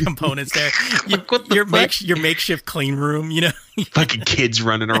graphics components there. Your makeshift clean room. Fucking kids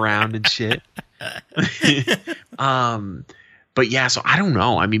running around and shit. But yeah, so I don't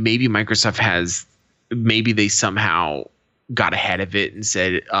know. I mean, maybe Microsoft maybe they somehow got ahead of it and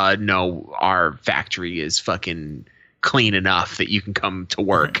said, no, our factory is fucking clean enough that you can come to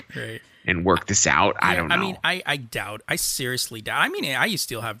work. Right. And work this out. I don't know. I mean, I doubt. I seriously doubt. I mean, I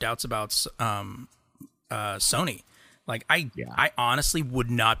still have doubts about Sony. Like, I honestly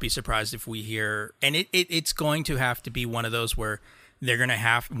would not be surprised if we hear, and it's going to have to be one of those where they're going to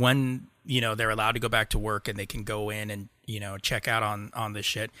have, when, they're allowed to go back to work and they can go in and, check out on this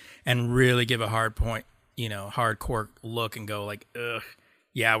shit and really give a hardcore look and go like, ugh,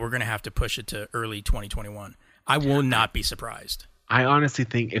 yeah, we're going to have to push it to early 2021. I will not be surprised. I honestly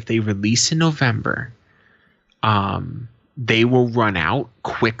think if they release in November, they will run out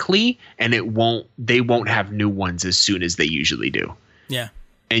quickly, and they won't have new ones as soon as they usually do. Yeah.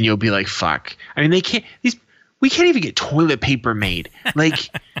 And you'll be like, fuck. I mean, we can't even get toilet paper made. Like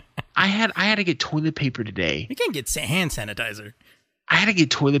I had to get toilet paper today. You can't get hand sanitizer. I had to get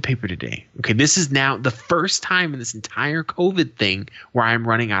toilet paper today. Okay, this is now the first time in this entire COVID thing where I'm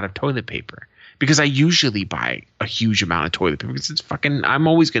running out of toilet paper, because I usually buy a huge amount of toilet paper because it's fucking, I'm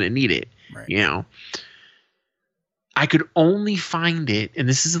always going to need it. Right. I could only find it, and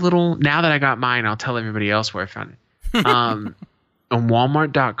this is a little, now that I got mine, I'll tell everybody else where I found it. On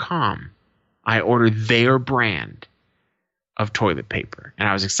Walmart.com, I ordered their brand of toilet paper, and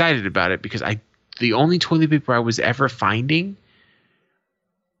I was excited about it because the only toilet paper I was ever finding,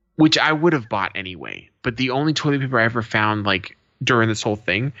 which I would have bought anyway, but the only toilet paper I ever found like during this whole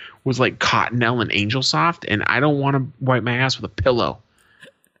thing was like Cottonelle and Angel Soft, and I don't want to wipe my ass with a pillow.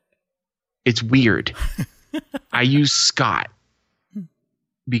 It's weird. I use Scott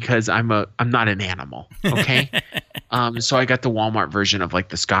because I'm not an animal, okay? So I got the Walmart version of like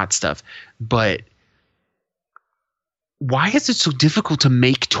the Scott stuff. But why is it so difficult to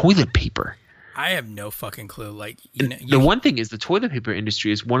make toilet paper? I have no fucking clue. Like, the one thing is the toilet paper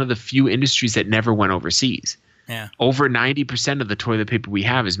industry is one of the few industries that never went overseas. Yeah. Over 90% of the toilet paper we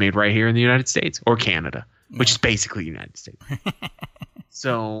have is made right here in the United States or Canada, which is basically the United States.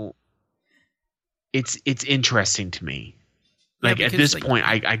 So it's interesting to me. Like, at this point,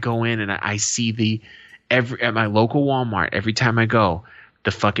 I go in and I see at my local Walmart, every time I go,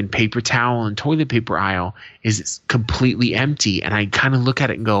 the fucking paper towel and toilet paper aisle is completely empty. And I kind of look at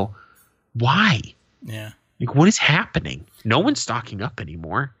it and go, why? Yeah. Like, what is happening? No one's stocking up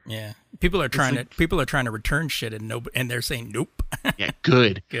anymore. Yeah. People are trying to return shit and they're saying nope. Yeah,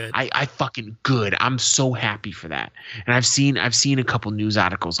 good. Good. I fucking good. I'm so happy for that. And I've seen a couple news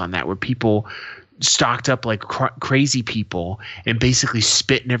articles on that where people stocked up like crazy people and basically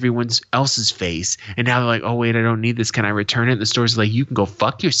spit in everyone else's face, and now they're like, oh wait, I don't need this, can I return it? And the store's like, you can go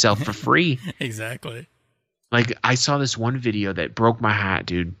fuck yourself for free. Exactly. Like, I saw this one video that broke my heart,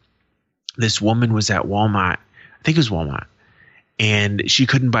 dude. This woman was at Walmart, I think it was Walmart, and she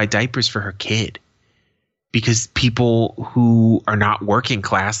couldn't buy diapers for her kid because people who are not working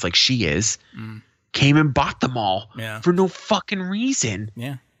class like she is came and bought them all for no fucking reason.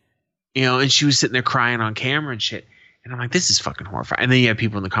 Yeah. And she was sitting there crying on camera and shit. And I'm like, this is fucking horrifying. And then you have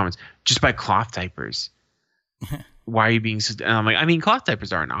people in the comments, just buy cloth diapers. Why are you being so... And I'm like, I mean, cloth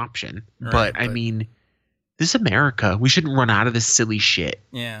diapers are an option. Right, but I mean, this is America. We shouldn't run out of this silly shit.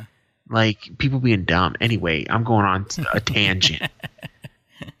 Yeah. Like, people being dumb. Anyway, I'm going on a tangent.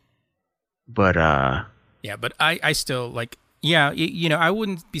 But, yeah, but I still, like, yeah, I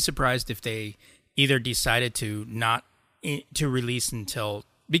wouldn't be surprised if they either decided to not... to release until...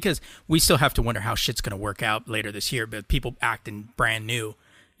 Because we still have to wonder how shit's going to work out later this year. But people acting brand new,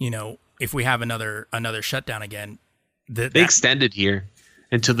 if we have another shutdown again. They extended here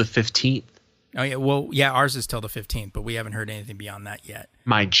until the 15th. Oh, yeah. Well, yeah, ours is till the 15th, but we haven't heard anything beyond that yet.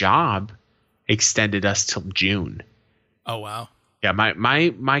 My job extended us till June. Oh, wow. Yeah,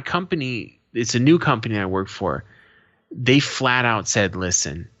 my company, it's a new company I work for. They flat out said,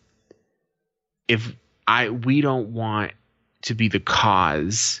 listen, we don't want to be the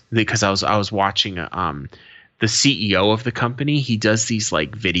cause, because I was watching the CEO of the company. He does these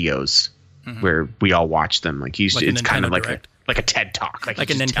like videos where we all watch them. Like it's kind of like a TED Talk, like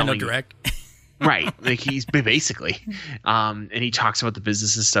a Nintendo Direct. Right. Like he's basically, and he talks about the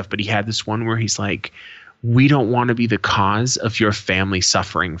business and stuff, but he had this one where he's like, we don't want to be the cause of your family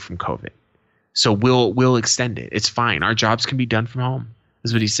suffering from COVID. So we'll extend it. It's fine. Our jobs can be done from home.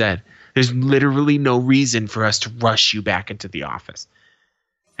 Is what he said. There's literally no reason for us to rush you back into the office.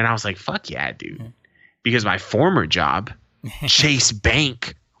 And I was like, fuck yeah, dude. Because my former job, Chase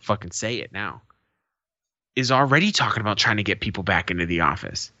Bank, fucking say it now, is already talking about trying to get people back into the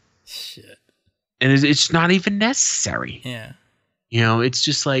office. Shit. And it's not even necessary. Yeah. It's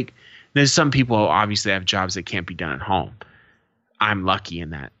just like, there's some people who obviously have jobs that can't be done at home. I'm lucky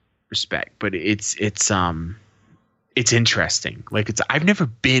in that respect. But it's interesting. Like, I've never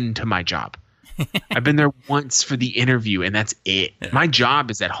been to my job. I've been there once for the interview, and that's it. Yeah. My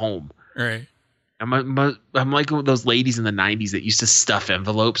job is at home. Right. I'm like those ladies in the 90s that used to stuff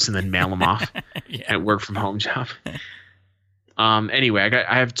envelopes and then mail them off at work from home job. Anyway,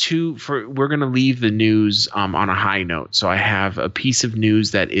 I have two we're going to leave the news on a high note. So I have a piece of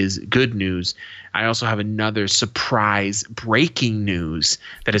news that is good news. I also have another surprise breaking news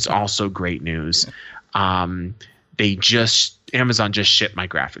that is also great news. Amazon just shipped my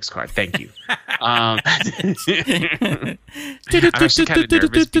graphics card. Thank you. I'm actually kind of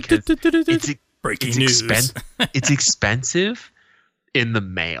nervous because breaking news. It's expensive in the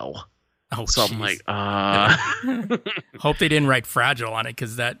mail. Oh, so geez. I'm like, hope they didn't write fragile on it,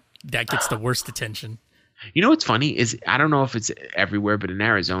 because that gets the worst attention. You know what's funny is, I don't know if it's everywhere, but in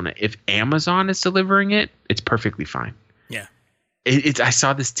Arizona, if Amazon is delivering it, it's perfectly fine. Yeah. I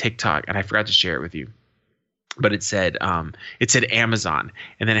saw this TikTok and I forgot to share it with you, but it said Amazon,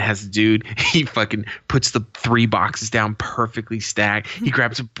 and then it has the dude, he fucking puts the 3 boxes down perfectly stacked. He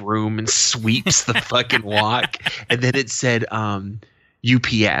grabs a broom and sweeps the fucking walk, and then it said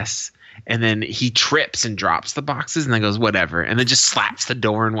UPS. And then he trips and drops the boxes and then goes, whatever. And then just slaps the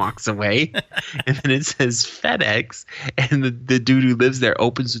door and walks away. And then it says FedEx. And the dude who lives there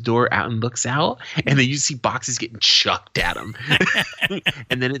opens the door out and looks out. And then you see boxes getting chucked at him.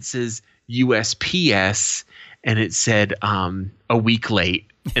 And then it says USPS. And it said a week late.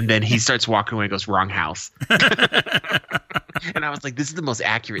 And then he starts walking away and goes, wrong house. And I was like, this is the most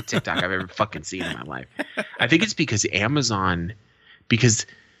accurate TikTok I've ever fucking seen in my life. I think it's because the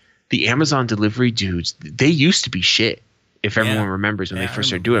Amazon delivery dudes, they used to be shit, if everyone remembers when they first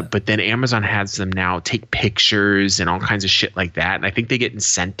started doing it. But then Amazon has them now take pictures and all kinds of shit like that. And I think they get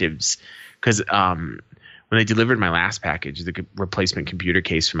incentives because when they delivered my last package, the replacement computer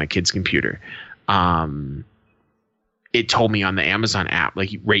case for my kid's computer, it told me on the Amazon app,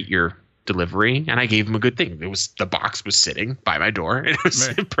 like, rate your delivery, and I gave them a good thing. The box was sitting by my door and it was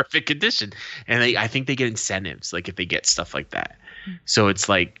in perfect condition. And I think they get incentives, like, if they get stuff like that. So it's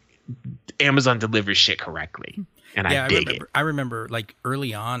like, Amazon delivers shit correctly, and I dig it. I remember, like,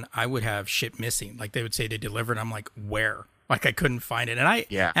 early on, I would have shit missing. Like, they would say they delivered, and I'm like, where? Like, I couldn't find it. And I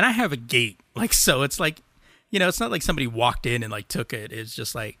have a gate, like, so it's like, it's not like somebody walked in and like took it. It's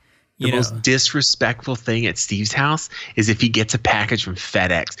just like, the most disrespectful thing at Steve's house is if he gets a package from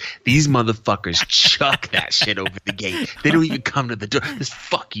FedEx. These motherfuckers chuck that shit over the gate. They don't even come to the door. Just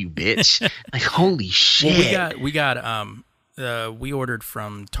fuck you, bitch. Like, holy shit. Well, we ordered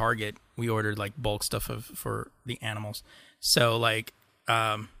from Target. We ordered like bulk stuff for the animals. So like,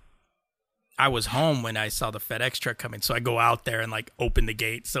 I was home when I saw the FedEx truck coming. So I go out there and like open the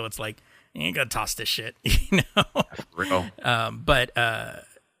gate. So it's like, you ain't gonna toss this shit, Real.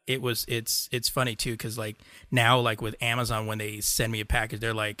 It's funny too, because like now, like with Amazon, when they send me a package,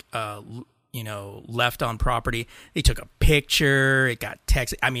 they're like, left on property. They took a picture. It got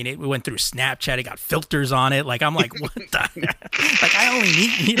text. I mean, it went through Snapchat. It got filters on it. Like, I'm like, what the? Like, I only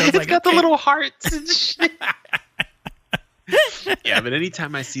need, it's like, got the little hearts and shit. Yeah, but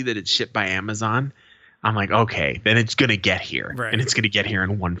anytime I see that it's shipped by Amazon, I'm like, okay, then it's gonna get here, right. And it's gonna get here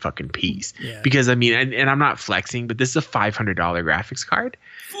in one fucking piece. Yeah. Because I mean, and I'm not flexing, but this is a $500 graphics card,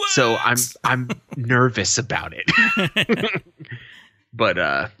 so I'm nervous about it. But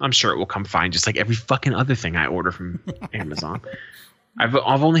I'm sure it will come fine, just like every fucking other thing I order from Amazon. I've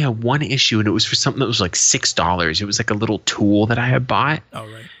only had one issue, and it was for something that was like $6. It was like a little tool that I had bought. Oh,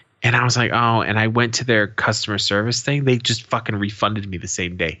 right. And I was like, oh, and I went to their customer service thing. They just fucking refunded me the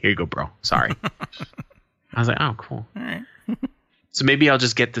same day. Here you go, bro. Sorry. I was like, oh, cool. All right. So maybe I'll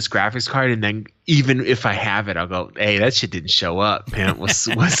just get this graphics card, and then even if I have it, I'll go, hey, that shit didn't show up, man. What's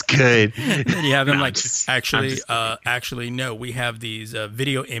good? And you have them actually, no, we have these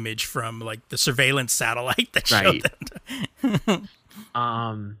video image from like the surveillance satellite that showed that.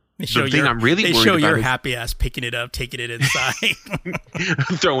 They show your happy ass picking it up, taking it inside,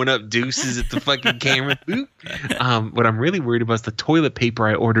 throwing up deuces at the fucking camera. What I'm really worried about is the toilet paper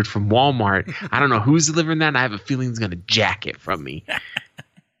I ordered from Walmart. I don't know who's delivering that, and I have a feeling he's going to jack it from me.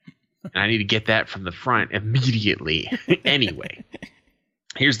 And I need to get that from the front immediately. Anyway,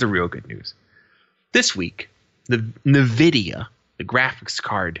 here's the real good news. This week, the NVIDIA, the graphics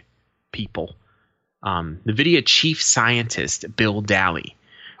card people, NVIDIA chief scientist Bill Daly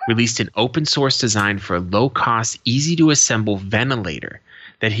released an open source design for a low-cost, easy-to-assemble ventilator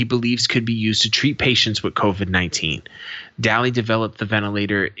that he believes could be used to treat patients with COVID-19. Daly developed the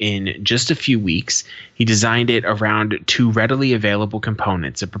ventilator in just a few weeks. He designed it around 2 readily available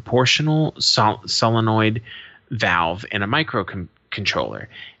components, a proportional solenoid valve and a microcontroller.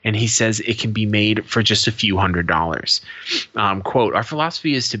 And he says it can be made for just a few $100s. Quote, our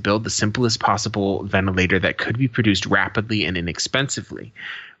philosophy is to build the simplest possible ventilator that could be produced rapidly and inexpensively,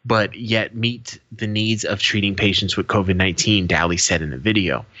 but yet meet the needs of treating patients with COVID-19, Daly said in a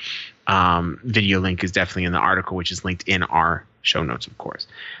video. Video link is definitely in the article, which is linked in our show notes, of course,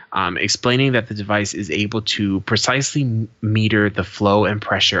 explaining that the device is able to precisely meter the flow and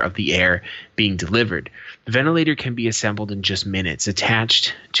pressure of the air being delivered. The ventilator can be assembled in just minutes,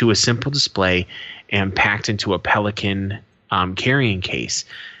 attached to a simple display and packed into a Pelican carrying case.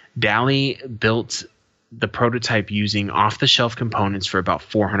 Dali built the prototype using off-the-shelf components for about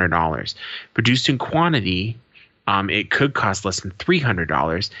 $400. Produced in quantity, it could cost less than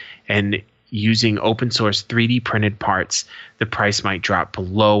 $300, and using open source 3D printed parts, the price might drop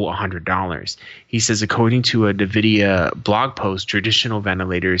below $100. He says, according to a NVIDIA blog post, traditional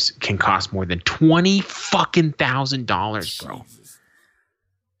ventilators can cost more than $20,000, bro.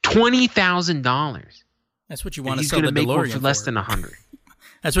 $20,000. That's what you want to sell the DeLorean for. He's going to make one for less than $100.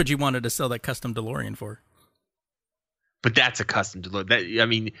 That's what you wanted to sell that custom DeLorean for. But that's a custom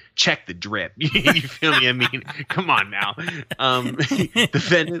DeLorean. Check the drip. You feel me? Come on now.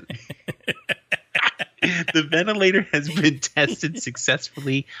 The ventilator has been tested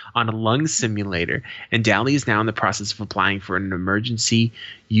successfully on a lung simulator, and Dali is now in the process of applying for an emergency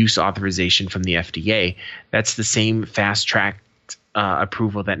use authorization from the FDA. That's the same fast-track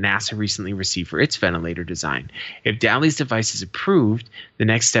approval that NASA recently received for its ventilator design. If Dali's device is approved, the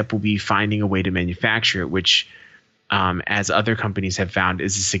next step will be finding a way to manufacture it, which as other companies have found,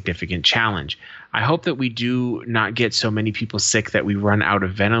 is a significant challenge. I hope that we do not get so many people sick that we run out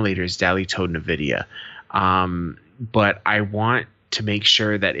of ventilators, Dali told NVIDIA. But I want to make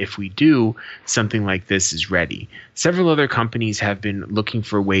sure that if we do, something like this is ready. Several other companies have been looking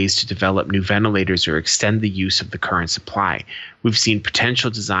for ways to develop new ventilators or extend the use of the current supply. We've seen potential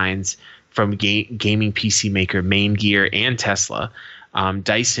designs from gaming PC maker Main Gear and Tesla.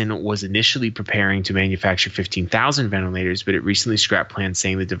 Dyson was initially preparing to manufacture 15,000 ventilators, but it recently scrapped plans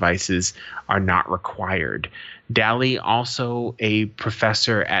saying the devices are not required. Dali, also a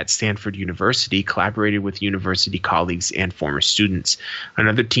professor at Stanford University, collaborated with university colleagues and former students.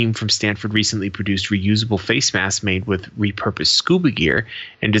 Another team from Stanford recently produced reusable face masks made with repurposed scuba gear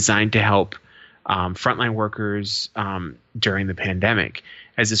and designed to help frontline workers during the pandemic.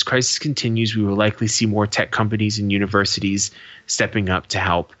 As this crisis continues, we will likely see more tech companies and universities stepping up to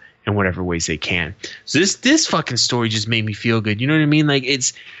help in whatever ways they can. So this fucking story just made me feel good. You know what I mean? Like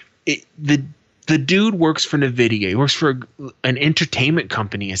the dude works for NVIDIA. He works for an entertainment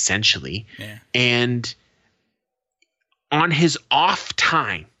company essentially. Yeah. And on his off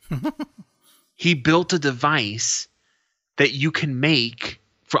time, he built a device that you can make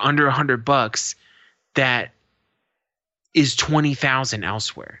for under $100 that is 20,000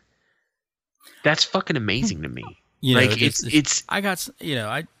 elsewhere. That's fucking amazing to me. I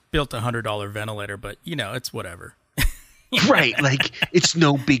built $100 ventilator, but it's whatever. Right. Like, it's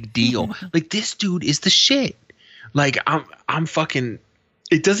no big deal. Like, this dude is the shit. Like, I'm fucking,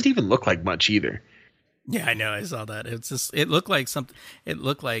 it doesn't even look like much either. Yeah, I know. I saw that. It's just, it looked like something, it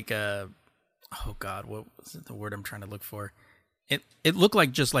looked like, oh God, what was it, the word I'm trying to look for? It looked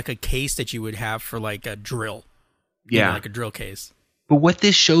like just like a case that you would have for like a drill. Yeah. Like a drill case. But what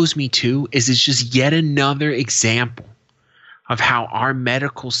this shows me too is it's just yet another example of how our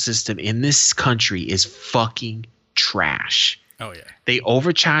medical system in this country is fucking trash. Oh yeah. They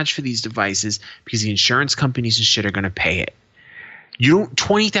overcharge for these devices because the insurance companies and shit are going to pay it.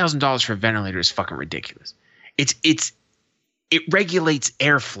 $20,000 for a ventilator is fucking ridiculous. It regulates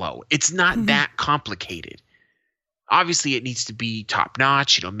airflow. It's not that complicated. Obviously it needs to be top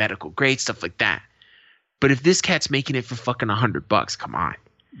notch, medical grade, stuff like that. But if this cat's making it for fucking $100, come on.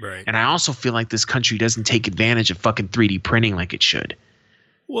 Right. And I also feel like this country doesn't take advantage of fucking 3D printing like it should.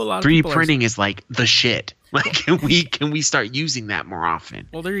 Well, a lot of 3D printing is like the shit. Like, can we start using that more often?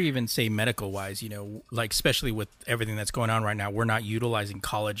 Well, they even say medical wise, like especially with everything that's going on right now, we're not utilizing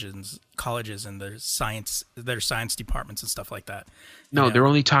colleges and their science departments and stuff like that. No, they're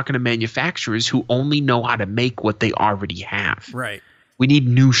only talking to manufacturers who only know how to make what they already have. Right. We need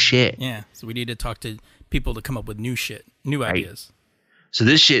new shit. Yeah. So we need to talk to people to come up with new shit, new ideas. So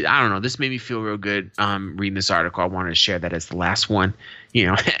this shit, I don't know. This made me feel real good. Reading this article, I wanted to share that as the last one.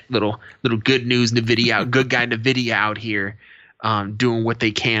 Little good news NVIDIA, good guy NVIDIA out here, doing what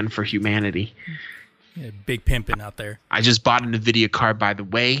they can for humanity. Yeah, big pimping out there. I just bought a NVIDIA card, by the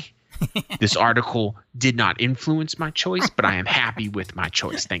way. This article did not influence my choice, but I am happy with my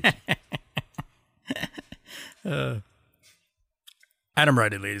choice. Thank you. Adam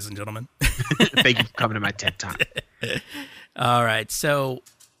Righty, ladies and gentlemen. Thank you for coming to my TED Talk. All right, so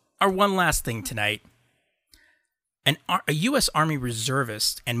our one last thing tonight. A U.S. Army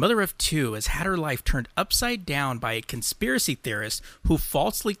reservist and mother of two has had her life turned upside down by a conspiracy theorist who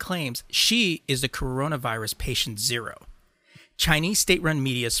falsely claims she is the coronavirus patient zero. Chinese state-run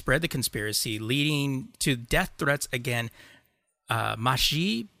media spread the conspiracy, leading to death threats again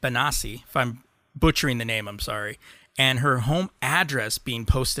Mashi Banasi, if I'm butchering the name, I'm sorry, and her home address being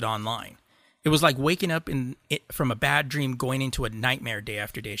posted online. It was like waking up from a bad dream going into a nightmare day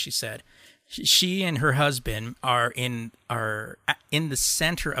after day, she said. She and her husband are in the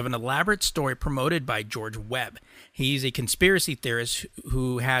center of an elaborate story promoted by George Webb. He's a conspiracy theorist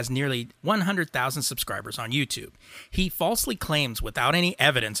who has nearly 100,000 subscribers on YouTube. He falsely claims, without any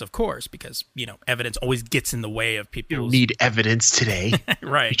evidence, of course, because, evidence always gets in the way of people. You don't need evidence today.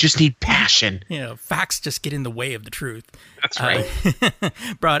 Right. You just need passion. Facts just get in the way of the truth. That's right.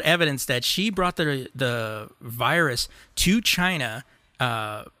 Brought evidence that she brought the virus to China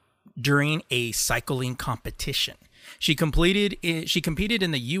during a cycling competition. She competed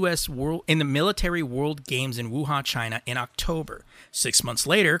in the military World Games in Wuhan, China in October. 6 months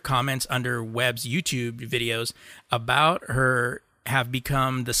later, comments under Webb's YouTube videos about her have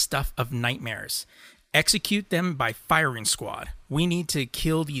become the stuff of nightmares. Execute them by firing squad. We need to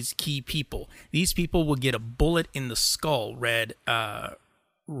kill these key people. These people will get a bullet in the skull, read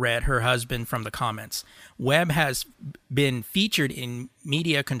her husband from the comments. Webb has been featured in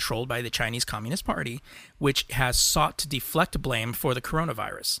media controlled by the Chinese Communist Party, which has sought to deflect blame for the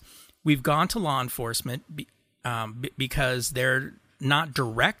coronavirus. We've gone to law enforcement because they're not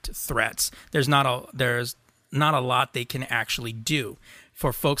direct threats. There's not a lot they can actually do.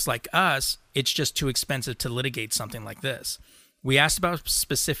 For folks like us, it's just too expensive to litigate something like this. We asked about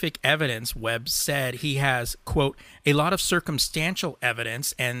specific evidence. Webb said he has, quote, a lot of circumstantial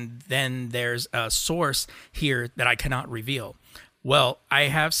evidence, and then there's a source here that I cannot reveal. Well, I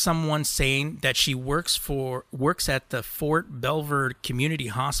have someone saying that she works at the Fort Belvoir Community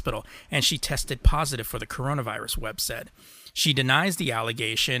Hospital, and she tested positive for the coronavirus, Webb said. She denies the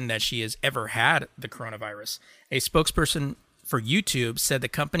allegation that she has ever had the coronavirus. A spokesperson for YouTube said the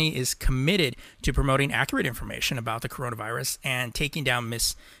company is committed to promoting accurate information about the coronavirus and taking down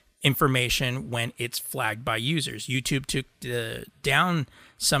misinformation when it's flagged by users. YouTube took down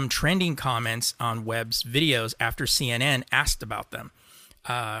some trending comments on Webb's videos after CNN asked about them.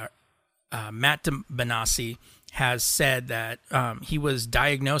 Matt Benassi has said that he was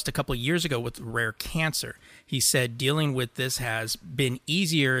diagnosed a couple of years ago with rare cancer. He said dealing with this has been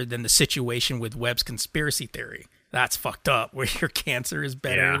easier than the situation with Webb's conspiracy theory. That's fucked up, where your cancer is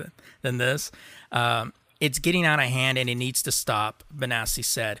better than this. It's getting out of hand and it needs to stop, Benassi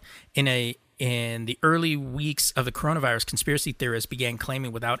said. In the early weeks of the coronavirus, conspiracy theorists began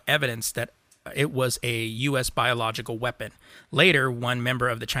claiming without evidence that it was a U.S. biological weapon. Later, one member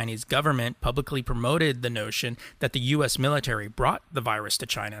of the Chinese government publicly promoted the notion that the U.S. military brought the virus to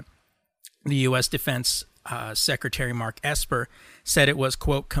China. The U.S. Defense Secretary Mark Esper said it was,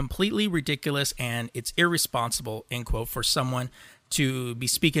 quote, completely ridiculous and it's irresponsible, end quote, for someone to be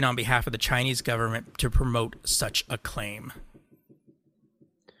speaking on behalf of the Chinese government to promote such a claim.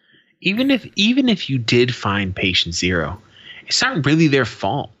 Even if you did find patient zero, it's not really their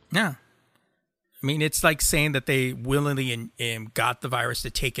fault. Yeah. I mean, it's like saying that they willingly got the virus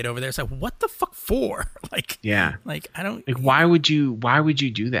to take it over there. It's like, what the fuck for? I don't. Like, why would you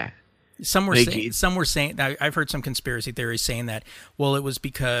do that? Some were saying. I've heard some conspiracy theories saying that, well, it was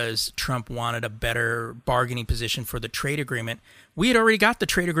because Trump wanted a better bargaining position for the trade agreement. We had already got the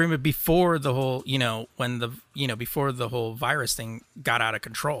trade agreement before the whole, before the whole virus thing got out of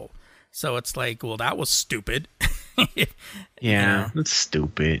control. So it's like, well, that was stupid. That's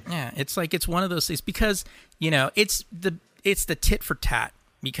stupid. Yeah, it's like it's one of those things because it's the tit for tat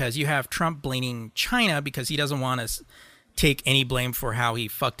because you have Trump blaming China because he doesn't want to take any blame for how he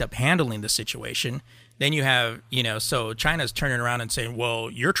fucked up handling the situation. Then you have, so China's turning around and saying, well,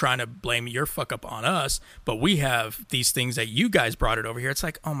 you're trying to blame your fuck up on us, but we have these things that you guys brought it over here. It's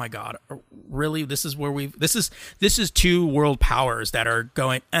like, oh my God, really? This is where this is two world powers that are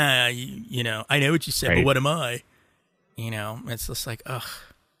going, I know what you said, right. But what am I? It's just like, ugh.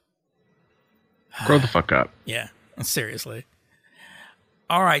 Grow the fuck up. Yeah, seriously.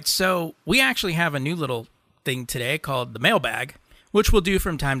 All right, so we actually have a new little thing today called the mailbag, which we'll do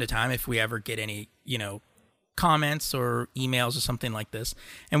from time to time if we ever get any, comments or emails or something like this.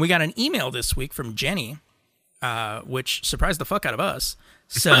 And we got an email this week from Jenny, which surprised the fuck out of us.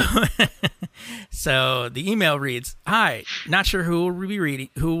 So, so the email reads, "Hi, not sure who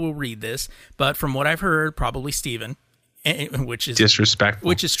will read this, but from what I've heard, probably Steven, which is disrespectful,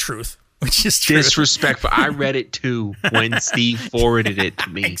 which is truth." Which is true. Disrespectful. I read it too when Steve forwarded it to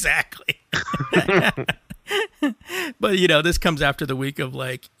me. Exactly. But, this comes after the week of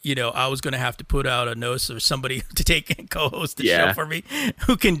I was going to have to put out a notice or somebody to take and co-host the show for me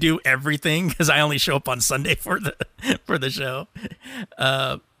who can do everything because I only show up on Sunday for the show.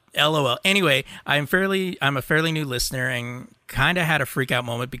 LOL. Anyway, I'm a fairly new listener and kind of had a freak out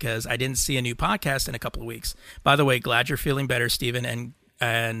moment because I didn't see a new podcast in a couple of weeks. By the way, glad you're feeling better, Steven,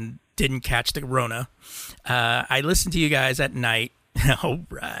 and didn't catch the Rona. I listened to you guys at night. All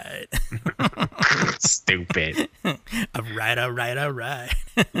right. Stupid. All right.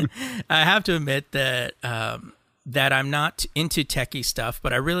 I have to admit that that I'm not into techie stuff,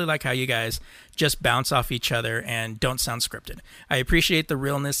 but I really like how you guys just bounce off each other and don't sound scripted. I appreciate the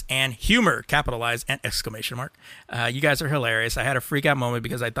realness and humor, capitalized and exclamation mark. You guys are hilarious. I had a freak out moment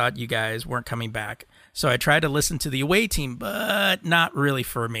because I thought you guys weren't coming back. So I tried to listen to the away team, but not really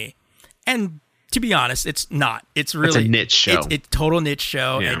for me. And to be honest, it's not. It's really a niche show. It's total niche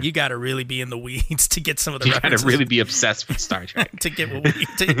show, and you got to really be in the weeds to get some of the you references. You got to really be obsessed with Star Trek to get what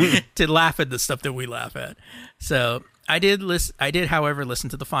to laugh at the stuff that we laugh at. So I did, however, listen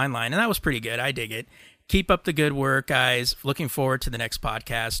to the Fine Line, and that was pretty good. I dig it. Keep up the good work, guys. Looking forward to the next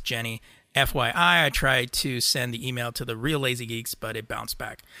podcast, Jenny. FYI, I tried to send the email to the Real Lazy Geeks, but it bounced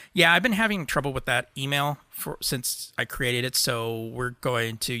back. Yeah, I've been having trouble with that email since I created it, so we're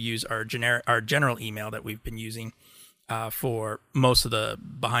going to use our general email that we've been using for most of the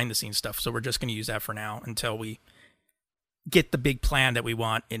behind-the-scenes stuff. So we're just going to use that for now until we get the big plan that we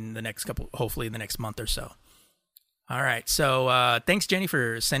want in the next hopefully in the next month or so. All right, so thanks, Jenny,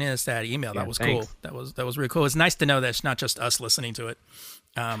 for sending us that email. That was cool. That was really cool. It's nice to know that it's not just us listening to it.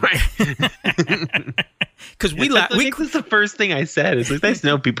 Right. Because this is the first thing I said. It's like, nice to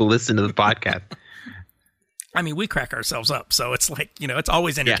know people listen to the podcast. I mean, we crack ourselves up, so it's like, it's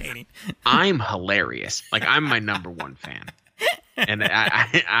always entertaining. Yeah. I'm hilarious. Like, I'm my number one fan, and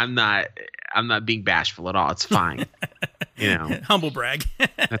I'm not being bashful at all. It's fine. Humble brag.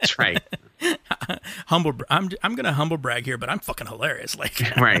 That's right. I'm gonna humble brag here, but I'm fucking hilarious. Like,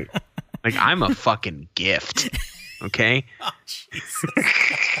 right. Like, I'm a fucking gift. Okay. Oh, Jesus.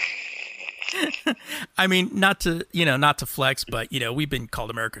 I mean, not to flex, but we've been called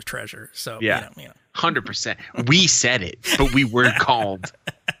America's treasure. So yeah, 100%. We said it, but we were called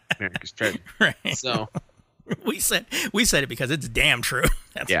America's treasure. Right. So we said it because it's damn true.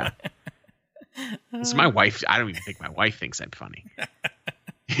 That's yeah. So my wife, I don't even think my wife thinks I'm funny.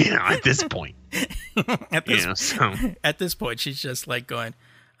 At this point. At this point, she's just like going,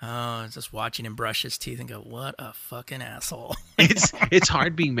 just watching him brush his teeth and go, what a fucking asshole. It's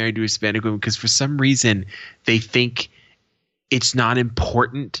hard being married to a Hispanic woman because for some reason they think it's not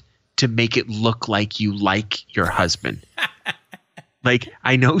important to make it look like you like your husband. Like,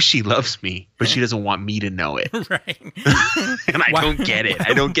 I know she loves me, but she doesn't want me to know it. Right. And I don't get it.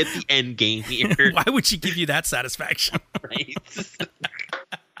 I don't get the end game here. Why would she give you that satisfaction? Right.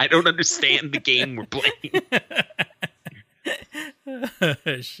 I don't understand the game we're playing.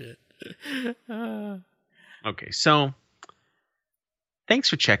 Shit. Okay, so thanks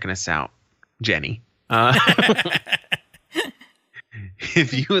for checking us out, Jenny.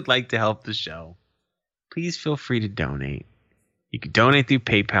 If you would like to help the show, please feel free to donate. You can donate through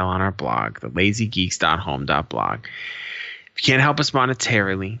PayPal on our blog, thelazygeeks.home.blog. If you can't help us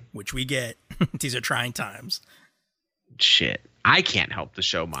monetarily, which we get, these are trying times. Shit, I can't help the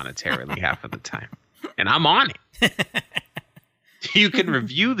show monetarily half of the time, and I'm on it. You can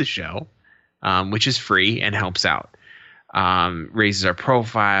review the show, which is free and helps out. Raises our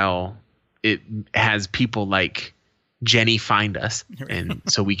profile. It has people like Jenny find us, and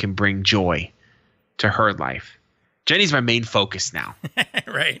so we can bring joy to her life. Jenny's my main focus now.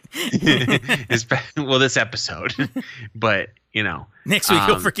 Right. This episode. But, next week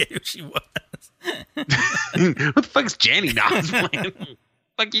you'll forget who she was. What the fuck's Jenny now?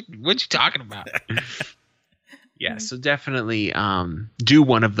 What you talking about? Yeah, so definitely do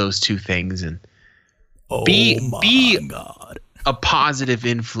one of those two things and be God. A positive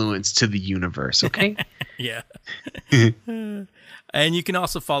influence to the universe, okay? Yeah. And you can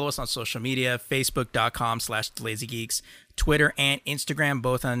also follow us on social media, facebook.com/thelazygeeks, Twitter and Instagram,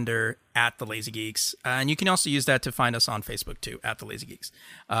 both under @thelazygeeks. And you can also use that to find us on Facebook too, @thelazygeeks.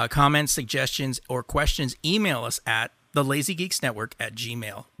 Comments, suggestions, or questions, email us at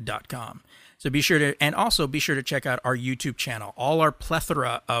thelazygeeksnetwork@gmail.com. So be sure to check out our YouTube channel, all our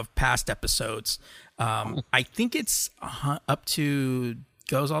plethora of past episodes. I think it's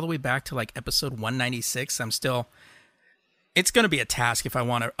goes all the way back to like episode 196. It's going to be a task if I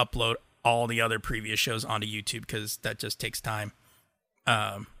want to upload all the other previous shows onto YouTube because that just takes time.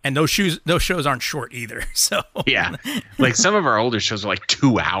 And those shows aren't short either. So yeah, like some of our older shows are like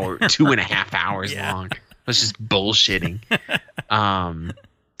 2.5 hours long. That's just bullshitting.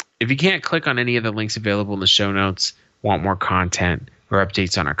 If you can't click on any of the links available in the show notes, want more content or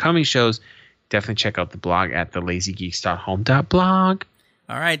updates on our coming shows, definitely check out the blog at thelazygeeks.home.blog.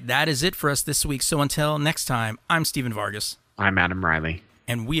 All right, that is it for us this week. So until next time, I'm Stephen Vargas. I'm Adam Riley.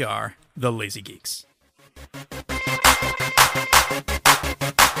 And we are the Lazy Geeks.